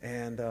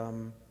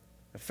 and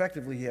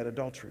effectively he had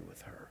adultery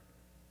with her.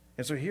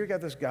 And so here you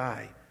got this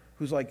guy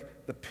who's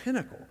like the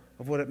pinnacle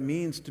of what it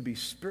means to be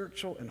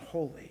spiritual and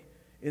holy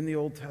in the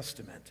Old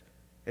Testament.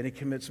 And he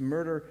commits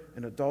murder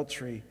and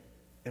adultery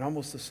in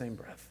almost the same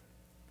breath.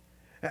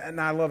 And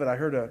I love it. I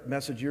heard a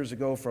message years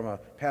ago from a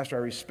pastor I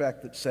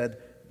respect that said,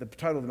 the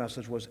title of the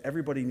message was,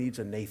 Everybody Needs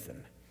a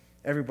Nathan.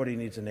 Everybody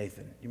needs a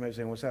Nathan. You might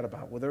say, what's that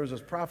about? Well, there was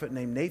this prophet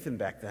named Nathan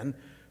back then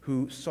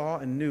who saw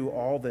and knew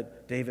all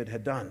that David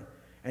had done.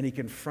 And he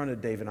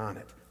confronted David on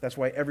it. That's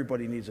why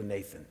everybody needs a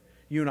Nathan.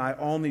 You and I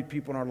all need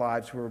people in our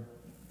lives who are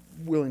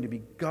willing to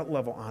be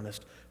gut-level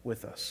honest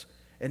with us.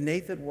 And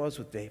Nathan was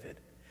with David.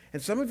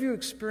 And some of you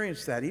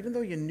experienced that, even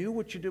though you knew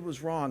what you did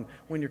was wrong,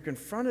 when you're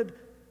confronted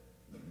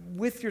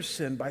with your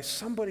sin by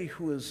somebody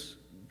who is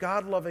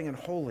God-loving and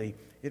holy,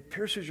 it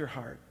pierces your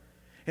heart.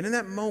 And in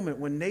that moment,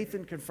 when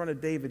Nathan confronted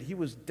David, he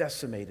was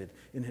decimated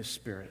in his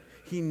spirit.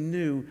 He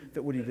knew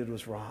that what he did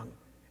was wrong.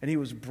 And he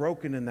was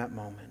broken in that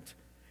moment.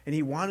 And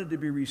he wanted to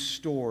be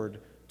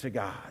restored to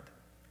God.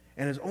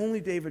 And as only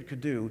David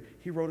could do,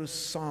 he wrote a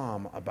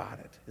psalm about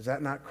it. Is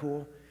that not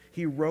cool?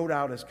 He wrote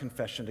out his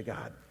confession to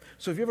God.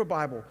 So if you have a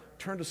Bible,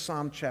 turn to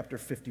Psalm chapter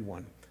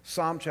 51.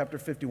 Psalm chapter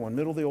 51,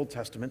 middle of the Old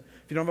Testament.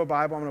 If you don't have a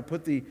Bible, I'm going to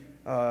put the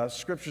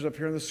scriptures up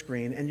here on the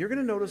screen. And you're going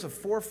to notice a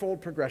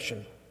fourfold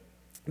progression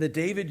that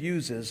David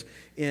uses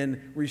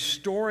in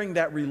restoring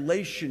that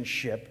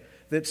relationship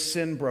that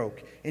sin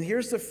broke. And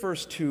here's the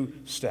first two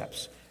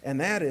steps. And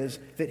that is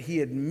that he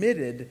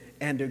admitted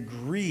and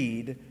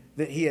agreed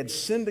that he had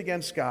sinned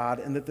against God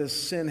and that this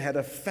sin had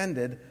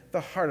offended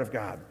the heart of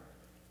God.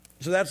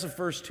 So that's the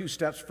first two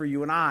steps for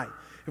you and I.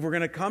 If we're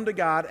going to come to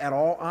God at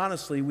all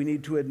honestly, we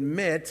need to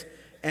admit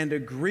and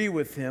agree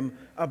with him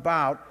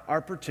about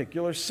our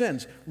particular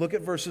sins. Look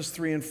at verses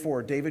 3 and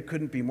 4. David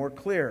couldn't be more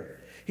clear.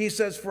 He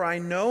says, for I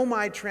know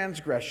my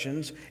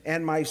transgressions,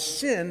 and my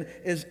sin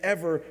is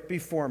ever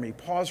before me.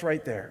 Pause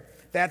right there.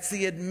 That's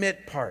the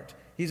admit part.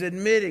 He's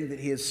admitting that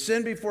he has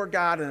sinned before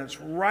God, and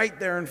it's right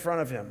there in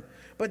front of him.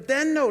 But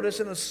then notice,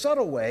 in a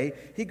subtle way,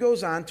 he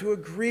goes on to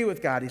agree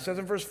with God. He says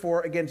in verse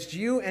 4, against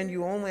you and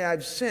you only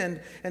I've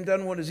sinned and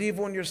done what is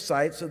evil in your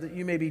sight, so that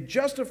you may be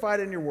justified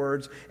in your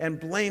words and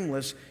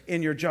blameless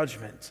in your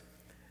judgment.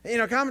 You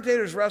know,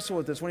 commentators wrestle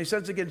with this. When he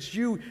says against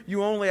you,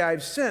 you only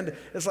I've sinned,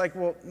 it's like,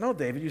 well, no,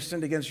 David, you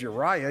sinned against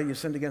Uriah, you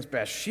sinned against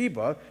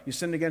Bathsheba, you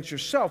sinned against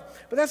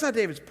yourself. But that's not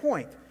David's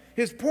point.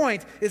 His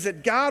point is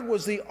that God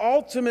was the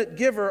ultimate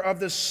giver of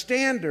the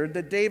standard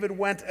that David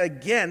went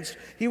against.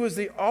 He was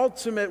the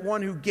ultimate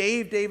one who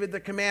gave David the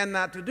command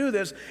not to do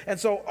this. And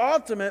so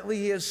ultimately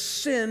he has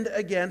sinned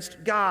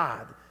against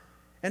God.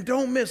 And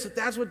don't miss that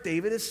that's what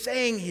David is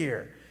saying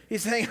here.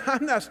 He's saying,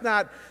 I'm just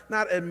not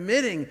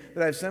admitting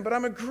that I've sinned, but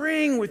I'm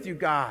agreeing with you,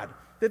 God,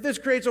 that this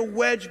creates a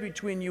wedge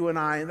between you and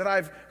I, and that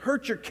I've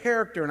hurt your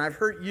character and I've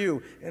hurt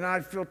you, and I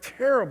feel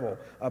terrible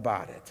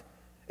about it.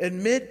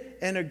 Admit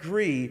and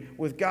agree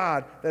with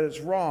God that it's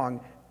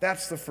wrong.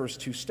 That's the first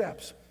two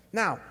steps.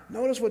 Now,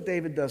 notice what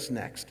David does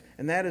next,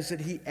 and that is that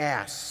he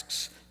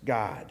asks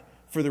God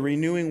for the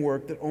renewing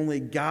work that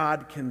only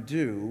God can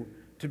do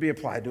to be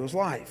applied to his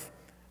life.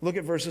 Look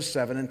at verses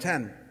 7 and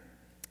 10.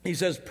 He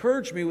says,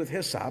 purge me with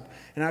hyssop,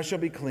 and I shall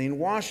be clean.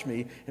 Wash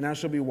me, and I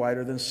shall be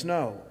whiter than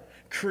snow.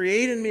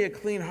 Create in me a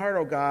clean heart,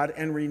 O God,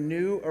 and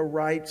renew a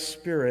right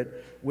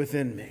spirit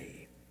within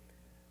me.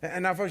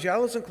 And now, folks, you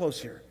gotta listen close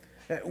here.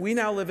 We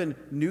now live in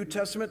New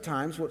Testament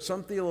times, what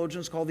some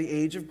theologians call the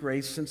age of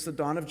grace since the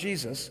dawn of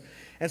Jesus.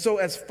 And so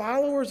as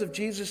followers of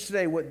Jesus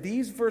today, what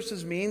these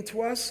verses mean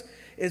to us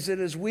is that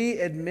as we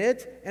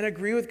admit and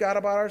agree with God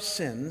about our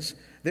sins,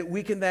 that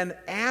we can then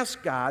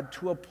ask God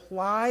to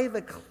apply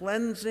the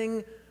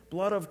cleansing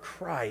blood of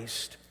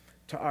Christ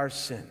to our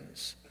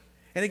sins.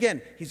 And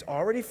again, he's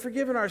already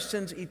forgiven our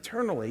sins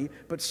eternally,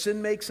 but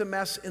sin makes a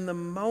mess in the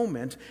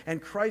moment,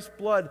 and Christ's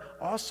blood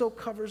also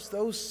covers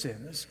those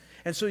sins.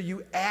 And so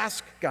you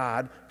ask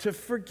God to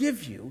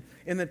forgive you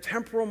in the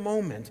temporal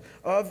moment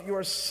of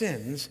your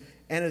sins,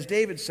 and as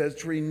David says,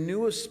 to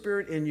renew a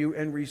spirit in you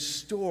and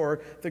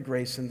restore the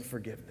grace and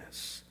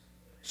forgiveness.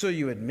 So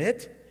you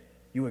admit,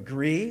 you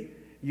agree,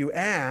 you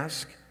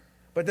ask,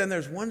 but then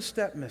there's one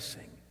step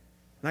missing.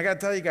 And I got to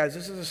tell you guys,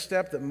 this is a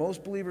step that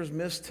most believers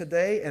miss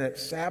today, and it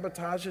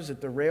sabotages,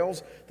 it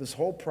derails this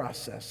whole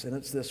process, and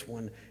it's this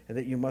one, and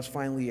that you must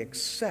finally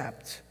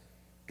accept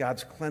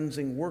God's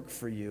cleansing work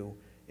for you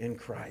in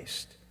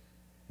Christ.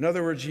 In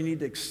other words, you need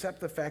to accept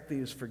the fact that he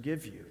has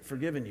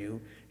forgiven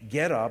you,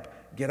 get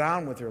up, get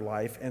on with your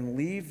life, and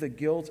leave the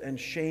guilt and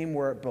shame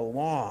where it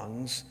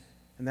belongs,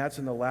 and that's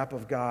in the lap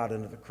of God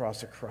and at the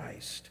cross of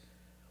Christ.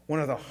 One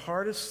of the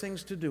hardest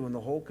things to do in the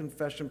whole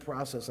confession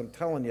process, I'm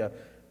telling you,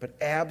 but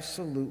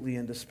absolutely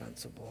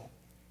indispensable.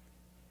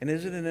 And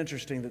isn't it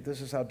interesting that this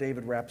is how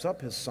David wraps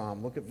up his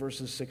psalm? Look at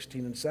verses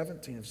 16 and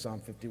 17 of Psalm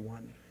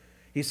 51.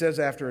 He says,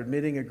 after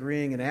admitting,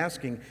 agreeing, and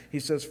asking, he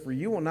says, "For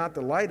you will not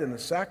delight in the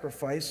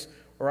sacrifice,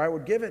 or I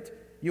would give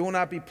it. You will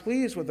not be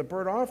pleased with the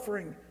burnt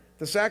offering.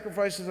 The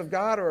sacrifices of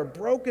God are a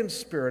broken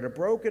spirit, a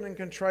broken and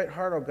contrite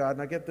heart, O God."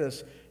 Now get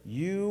this,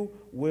 you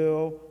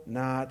will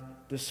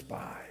not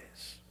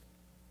despise.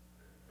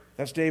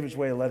 That's David's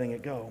way of letting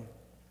it go.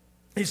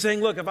 He's saying,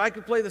 look, if I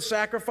could play the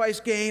sacrifice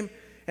game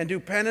and do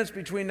penance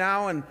between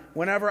now and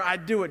whenever,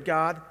 I'd do it,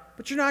 God.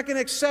 But you're not going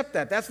to accept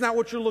that. That's not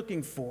what you're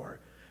looking for.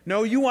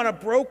 No, you want a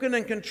broken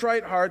and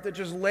contrite heart that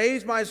just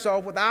lays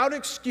myself without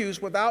excuse,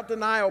 without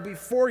denial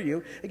before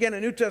you. Again,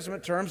 in New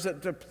Testament terms,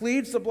 that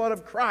pleads the blood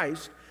of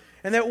Christ.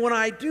 And that when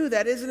I do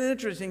that, isn't it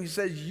interesting? He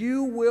says,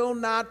 you will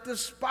not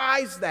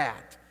despise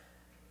that.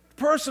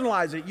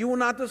 Personalize it. You will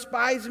not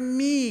despise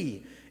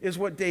me, is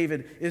what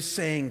David is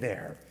saying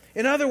there.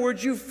 In other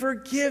words, you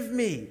forgive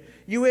me.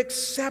 You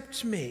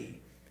accept me.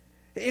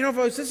 You know,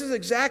 folks, this is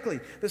exactly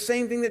the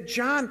same thing that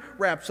John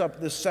wraps up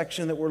this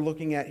section that we're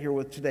looking at here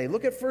with today.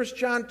 Look at 1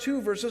 John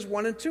 2, verses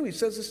 1 and 2. He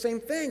says the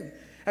same thing.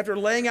 After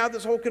laying out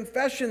this whole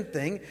confession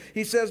thing,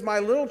 he says, "My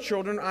little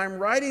children, I'm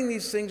writing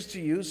these things to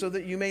you so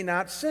that you may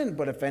not sin.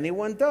 But if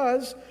anyone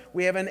does,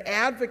 we have an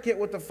advocate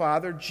with the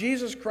Father,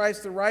 Jesus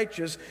Christ the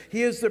righteous.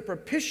 He is the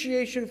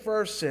propitiation for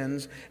our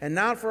sins, and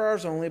not for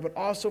ours only, but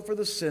also for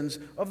the sins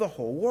of the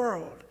whole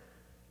world."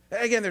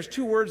 Again, there's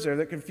two words there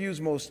that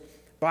confuse most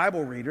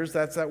Bible readers.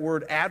 That's that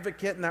word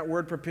advocate and that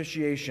word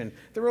propitiation.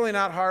 They're really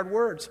not hard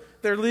words.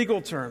 They're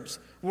legal terms.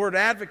 The word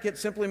advocate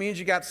simply means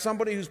you got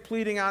somebody who's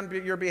pleading on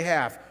your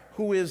behalf.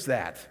 Who is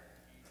that?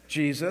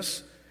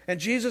 Jesus.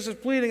 And Jesus is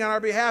pleading on our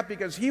behalf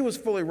because he was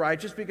fully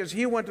righteous, because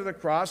he went to the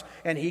cross,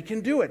 and he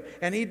can do it.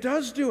 And he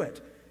does do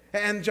it.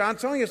 And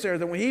John's telling us there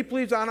that when he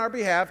pleads on our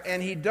behalf,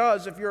 and he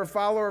does, if you're a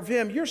follower of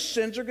him, your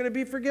sins are going to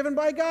be forgiven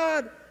by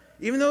God.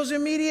 Even those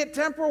immediate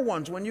temporal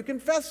ones, when you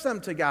confess them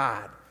to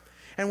God.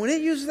 And when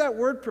it uses that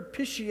word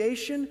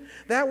propitiation,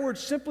 that word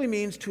simply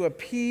means to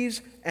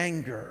appease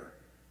anger.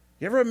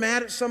 You ever been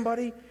mad at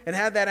somebody and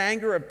had that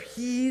anger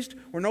appeased,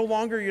 where no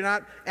longer you're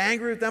not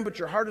angry with them, but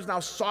your heart is now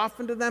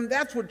softened to them?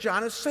 That's what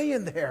John is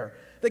saying there.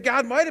 That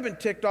God might have been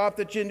ticked off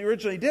that you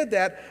originally did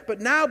that, but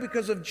now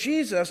because of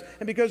Jesus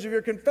and because of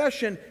your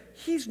confession,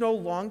 he's no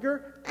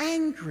longer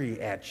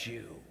angry at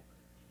you.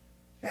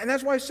 And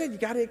that's why I said you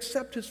got to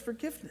accept his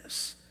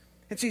forgiveness.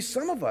 And see,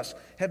 some of us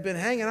have been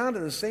hanging on to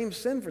the same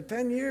sin for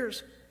 10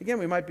 years. Again,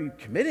 we might be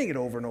committing it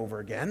over and over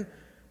again.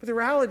 But the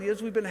reality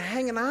is we've been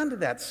hanging on to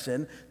that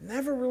sin,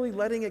 never really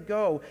letting it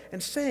go,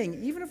 and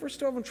saying, even if we're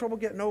still having trouble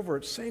getting over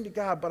it, saying to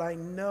God, but I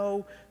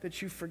know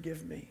that you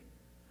forgive me.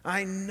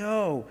 I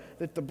know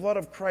that the blood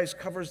of Christ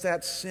covers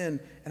that sin,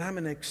 and I'm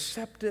going to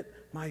accept it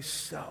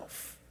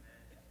myself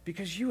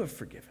because you have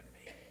forgiven me.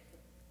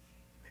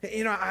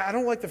 You know, I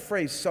don't like the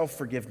phrase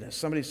self-forgiveness.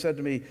 Somebody said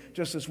to me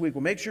just this week,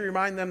 well, make sure you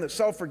remind them that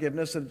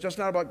self-forgiveness is just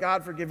not about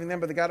God forgiving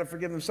them, but they got to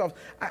forgive themselves.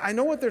 I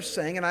know what they're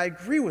saying, and I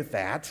agree with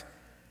that.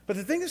 But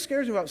the thing that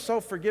scares me about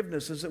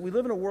self-forgiveness is that we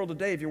live in a world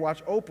today, if you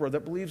watch Oprah,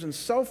 that believes in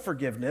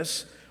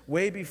self-forgiveness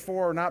way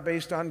before or not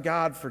based on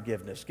God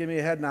forgiveness. Give me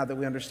a head nod that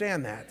we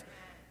understand that.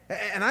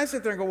 And I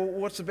sit there and go, well,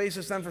 what's the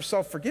basis then for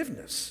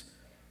self-forgiveness?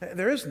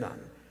 There is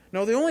none.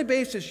 No, the only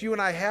basis you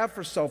and I have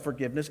for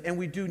self-forgiveness, and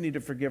we do need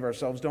to forgive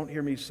ourselves, don't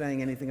hear me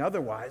saying anything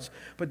otherwise,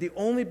 but the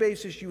only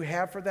basis you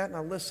have for that,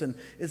 now listen,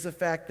 is the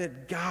fact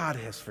that God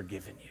has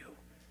forgiven you.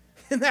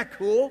 Isn't that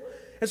cool?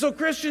 And so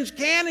Christians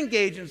can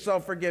engage in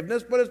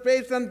self-forgiveness, but it's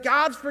based on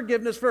God's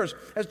forgiveness first.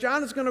 As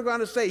John is going to go on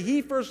to say,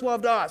 he first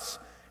loved us.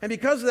 And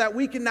because of that,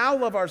 we can now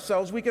love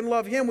ourselves, we can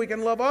love him, we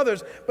can love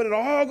others, but it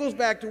all goes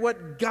back to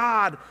what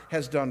God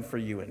has done for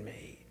you and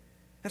me.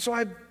 And so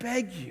I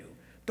beg you,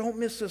 don't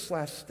miss this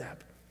last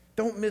step.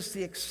 Don't miss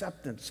the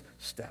acceptance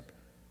step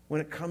when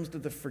it comes to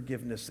the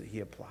forgiveness that he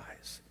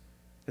applies.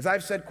 As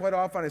I've said quite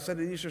often, I said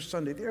at Easter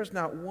Sunday, there's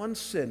not one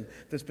sin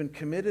that's been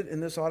committed in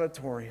this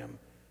auditorium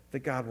that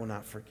God will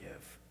not forgive.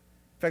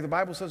 In fact, the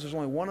Bible says there's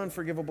only one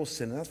unforgivable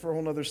sin, and that's for a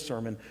whole other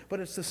sermon, but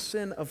it's the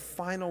sin of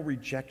final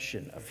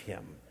rejection of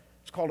him.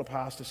 It's called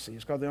apostasy.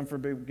 It's called the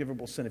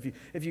unforgivable sin.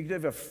 If you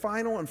give a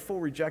final and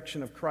full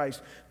rejection of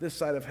Christ this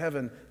side of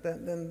heaven,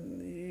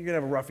 then you're going to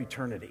have a rough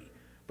eternity.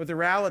 But the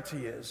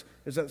reality is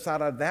that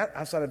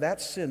outside of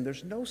that sin,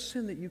 there's no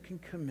sin that you can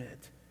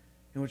commit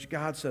in which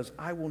God says,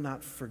 I will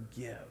not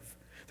forgive.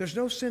 There's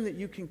no sin that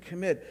you can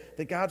commit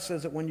that God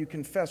says that when you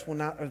confess will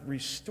not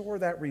restore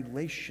that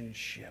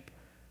relationship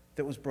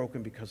that was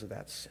broken because of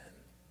that sin.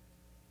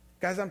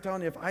 Guys, I'm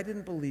telling you, if I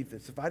didn't believe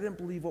this, if I didn't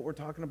believe what we're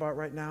talking about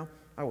right now,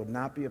 I would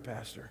not be a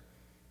pastor.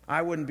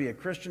 I wouldn't be a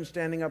Christian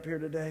standing up here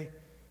today.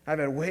 I've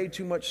had way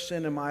too much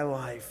sin in my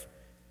life.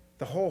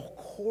 The whole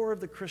core of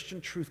the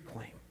Christian truth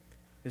claim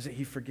is that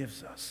he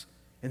forgives us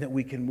and that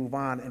we can move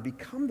on and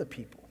become the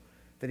people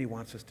that he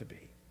wants us to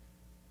be.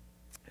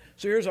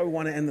 So here's how we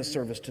want to end the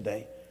service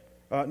today.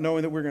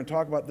 Knowing that we're going to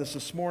talk about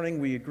this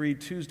morning, we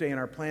agreed Tuesday in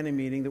our planning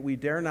meeting that we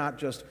dare not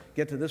just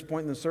get to this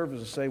point in the service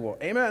and say, well,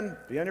 amen,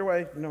 be on your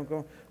way,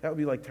 go. That would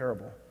be like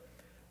terrible.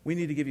 We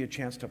need to give you a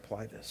chance to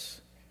apply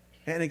this.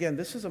 And again,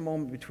 this is a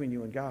moment between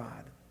you and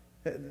God.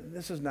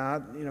 This is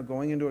not,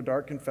 going into a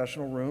dark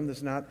confessional room. This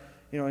is not,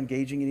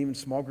 engaging in even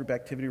small group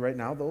activity right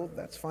now, though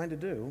that's fine to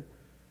do.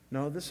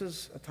 No, this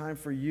is a time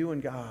for you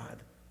and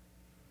God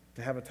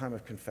to have a time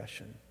of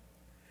confession.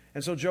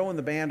 And so Joe and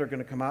the band are going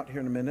to come out here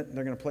in a minute, and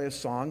they're going to play a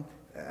song.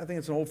 I think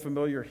it's an old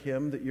familiar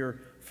hymn that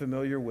you're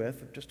familiar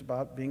with, just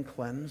about being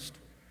cleansed.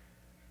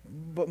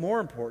 But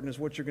more important is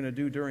what you're going to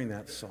do during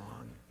that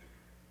song.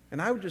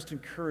 And I would just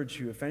encourage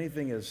you, if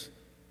anything has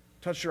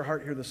touched your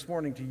heart here this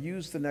morning, to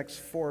use the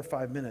next 4 or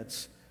 5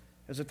 minutes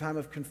as a time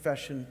of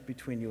confession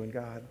between you and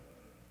God.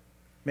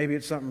 Maybe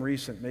it's something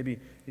recent. Maybe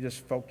you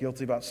just felt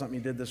guilty about something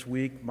you did this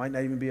week. Might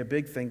not even be a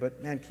big thing,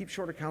 but man, keep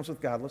short accounts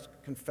with God. Let's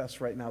confess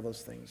right now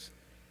those things.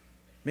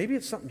 Maybe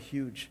it's something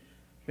huge.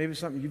 Maybe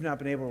it's something you've not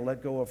been able to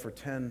let go of for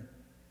 10,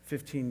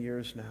 15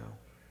 years now.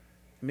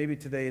 Maybe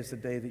today is the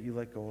day that you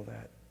let go of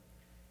that.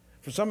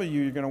 For some of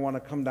you, you're going to want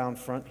to come down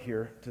front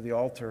here to the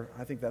altar.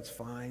 I think that's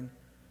fine.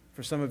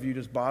 For some of you,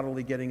 just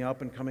bodily getting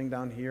up and coming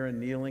down here and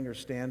kneeling or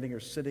standing or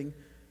sitting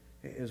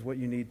is what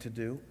you need to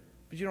do.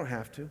 But you don't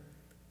have to.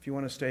 If you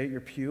want to stay at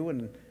your pew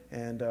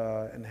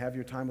and have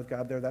your time with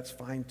God there, that's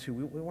fine too.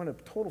 We want a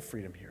total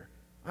freedom here.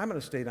 I'm going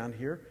to stay down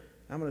here.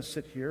 I'm going to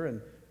sit here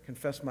and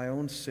confess my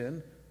own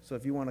sin. So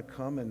if you want to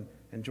come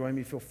and join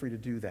me, feel free to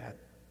do that.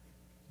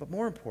 But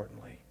more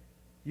importantly,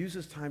 use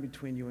this time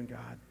between you and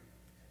God.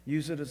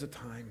 Use it as a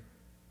time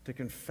to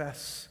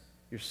confess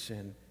your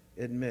sin,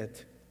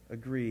 admit,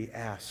 agree,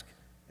 ask,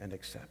 and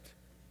accept.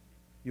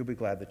 You'll be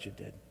glad that you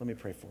did. Let me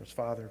pray for us.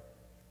 Father,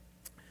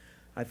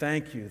 I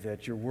thank you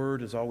that your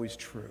word is always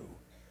true,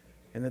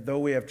 and that though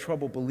we have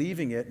trouble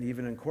believing it and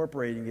even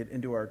incorporating it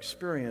into our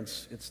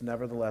experience, it's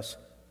nevertheless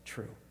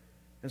true.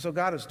 And so,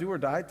 God, it's do or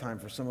die time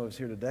for some of us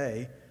here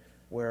today,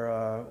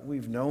 where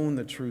we've known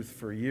the truth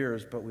for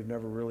years, but we've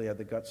never really had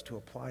the guts to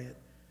apply it.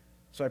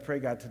 So I pray,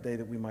 God, today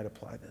that we might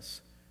apply this,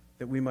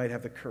 that we might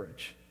have the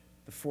courage,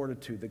 the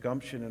fortitude, the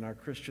gumption in our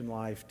Christian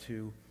life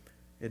to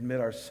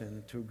admit our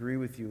sin, to agree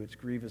with you it's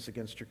grievous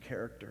against your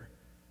character,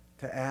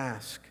 to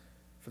ask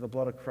for the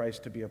blood of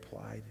Christ to be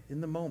applied in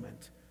the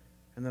moment,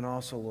 and then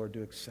also, Lord,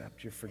 to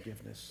accept your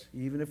forgiveness.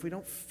 Even if we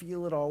don't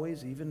feel it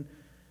always, even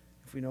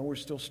if we know we're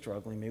still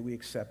struggling, may we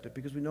accept it,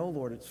 because we know,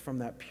 Lord, it's from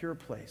that pure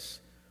place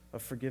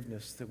of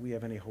forgiveness that we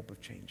have any hope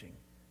of changing.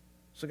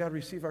 So God,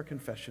 receive our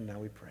confession now,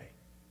 we pray.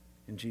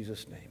 In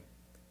Jesus' name,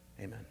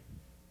 amen.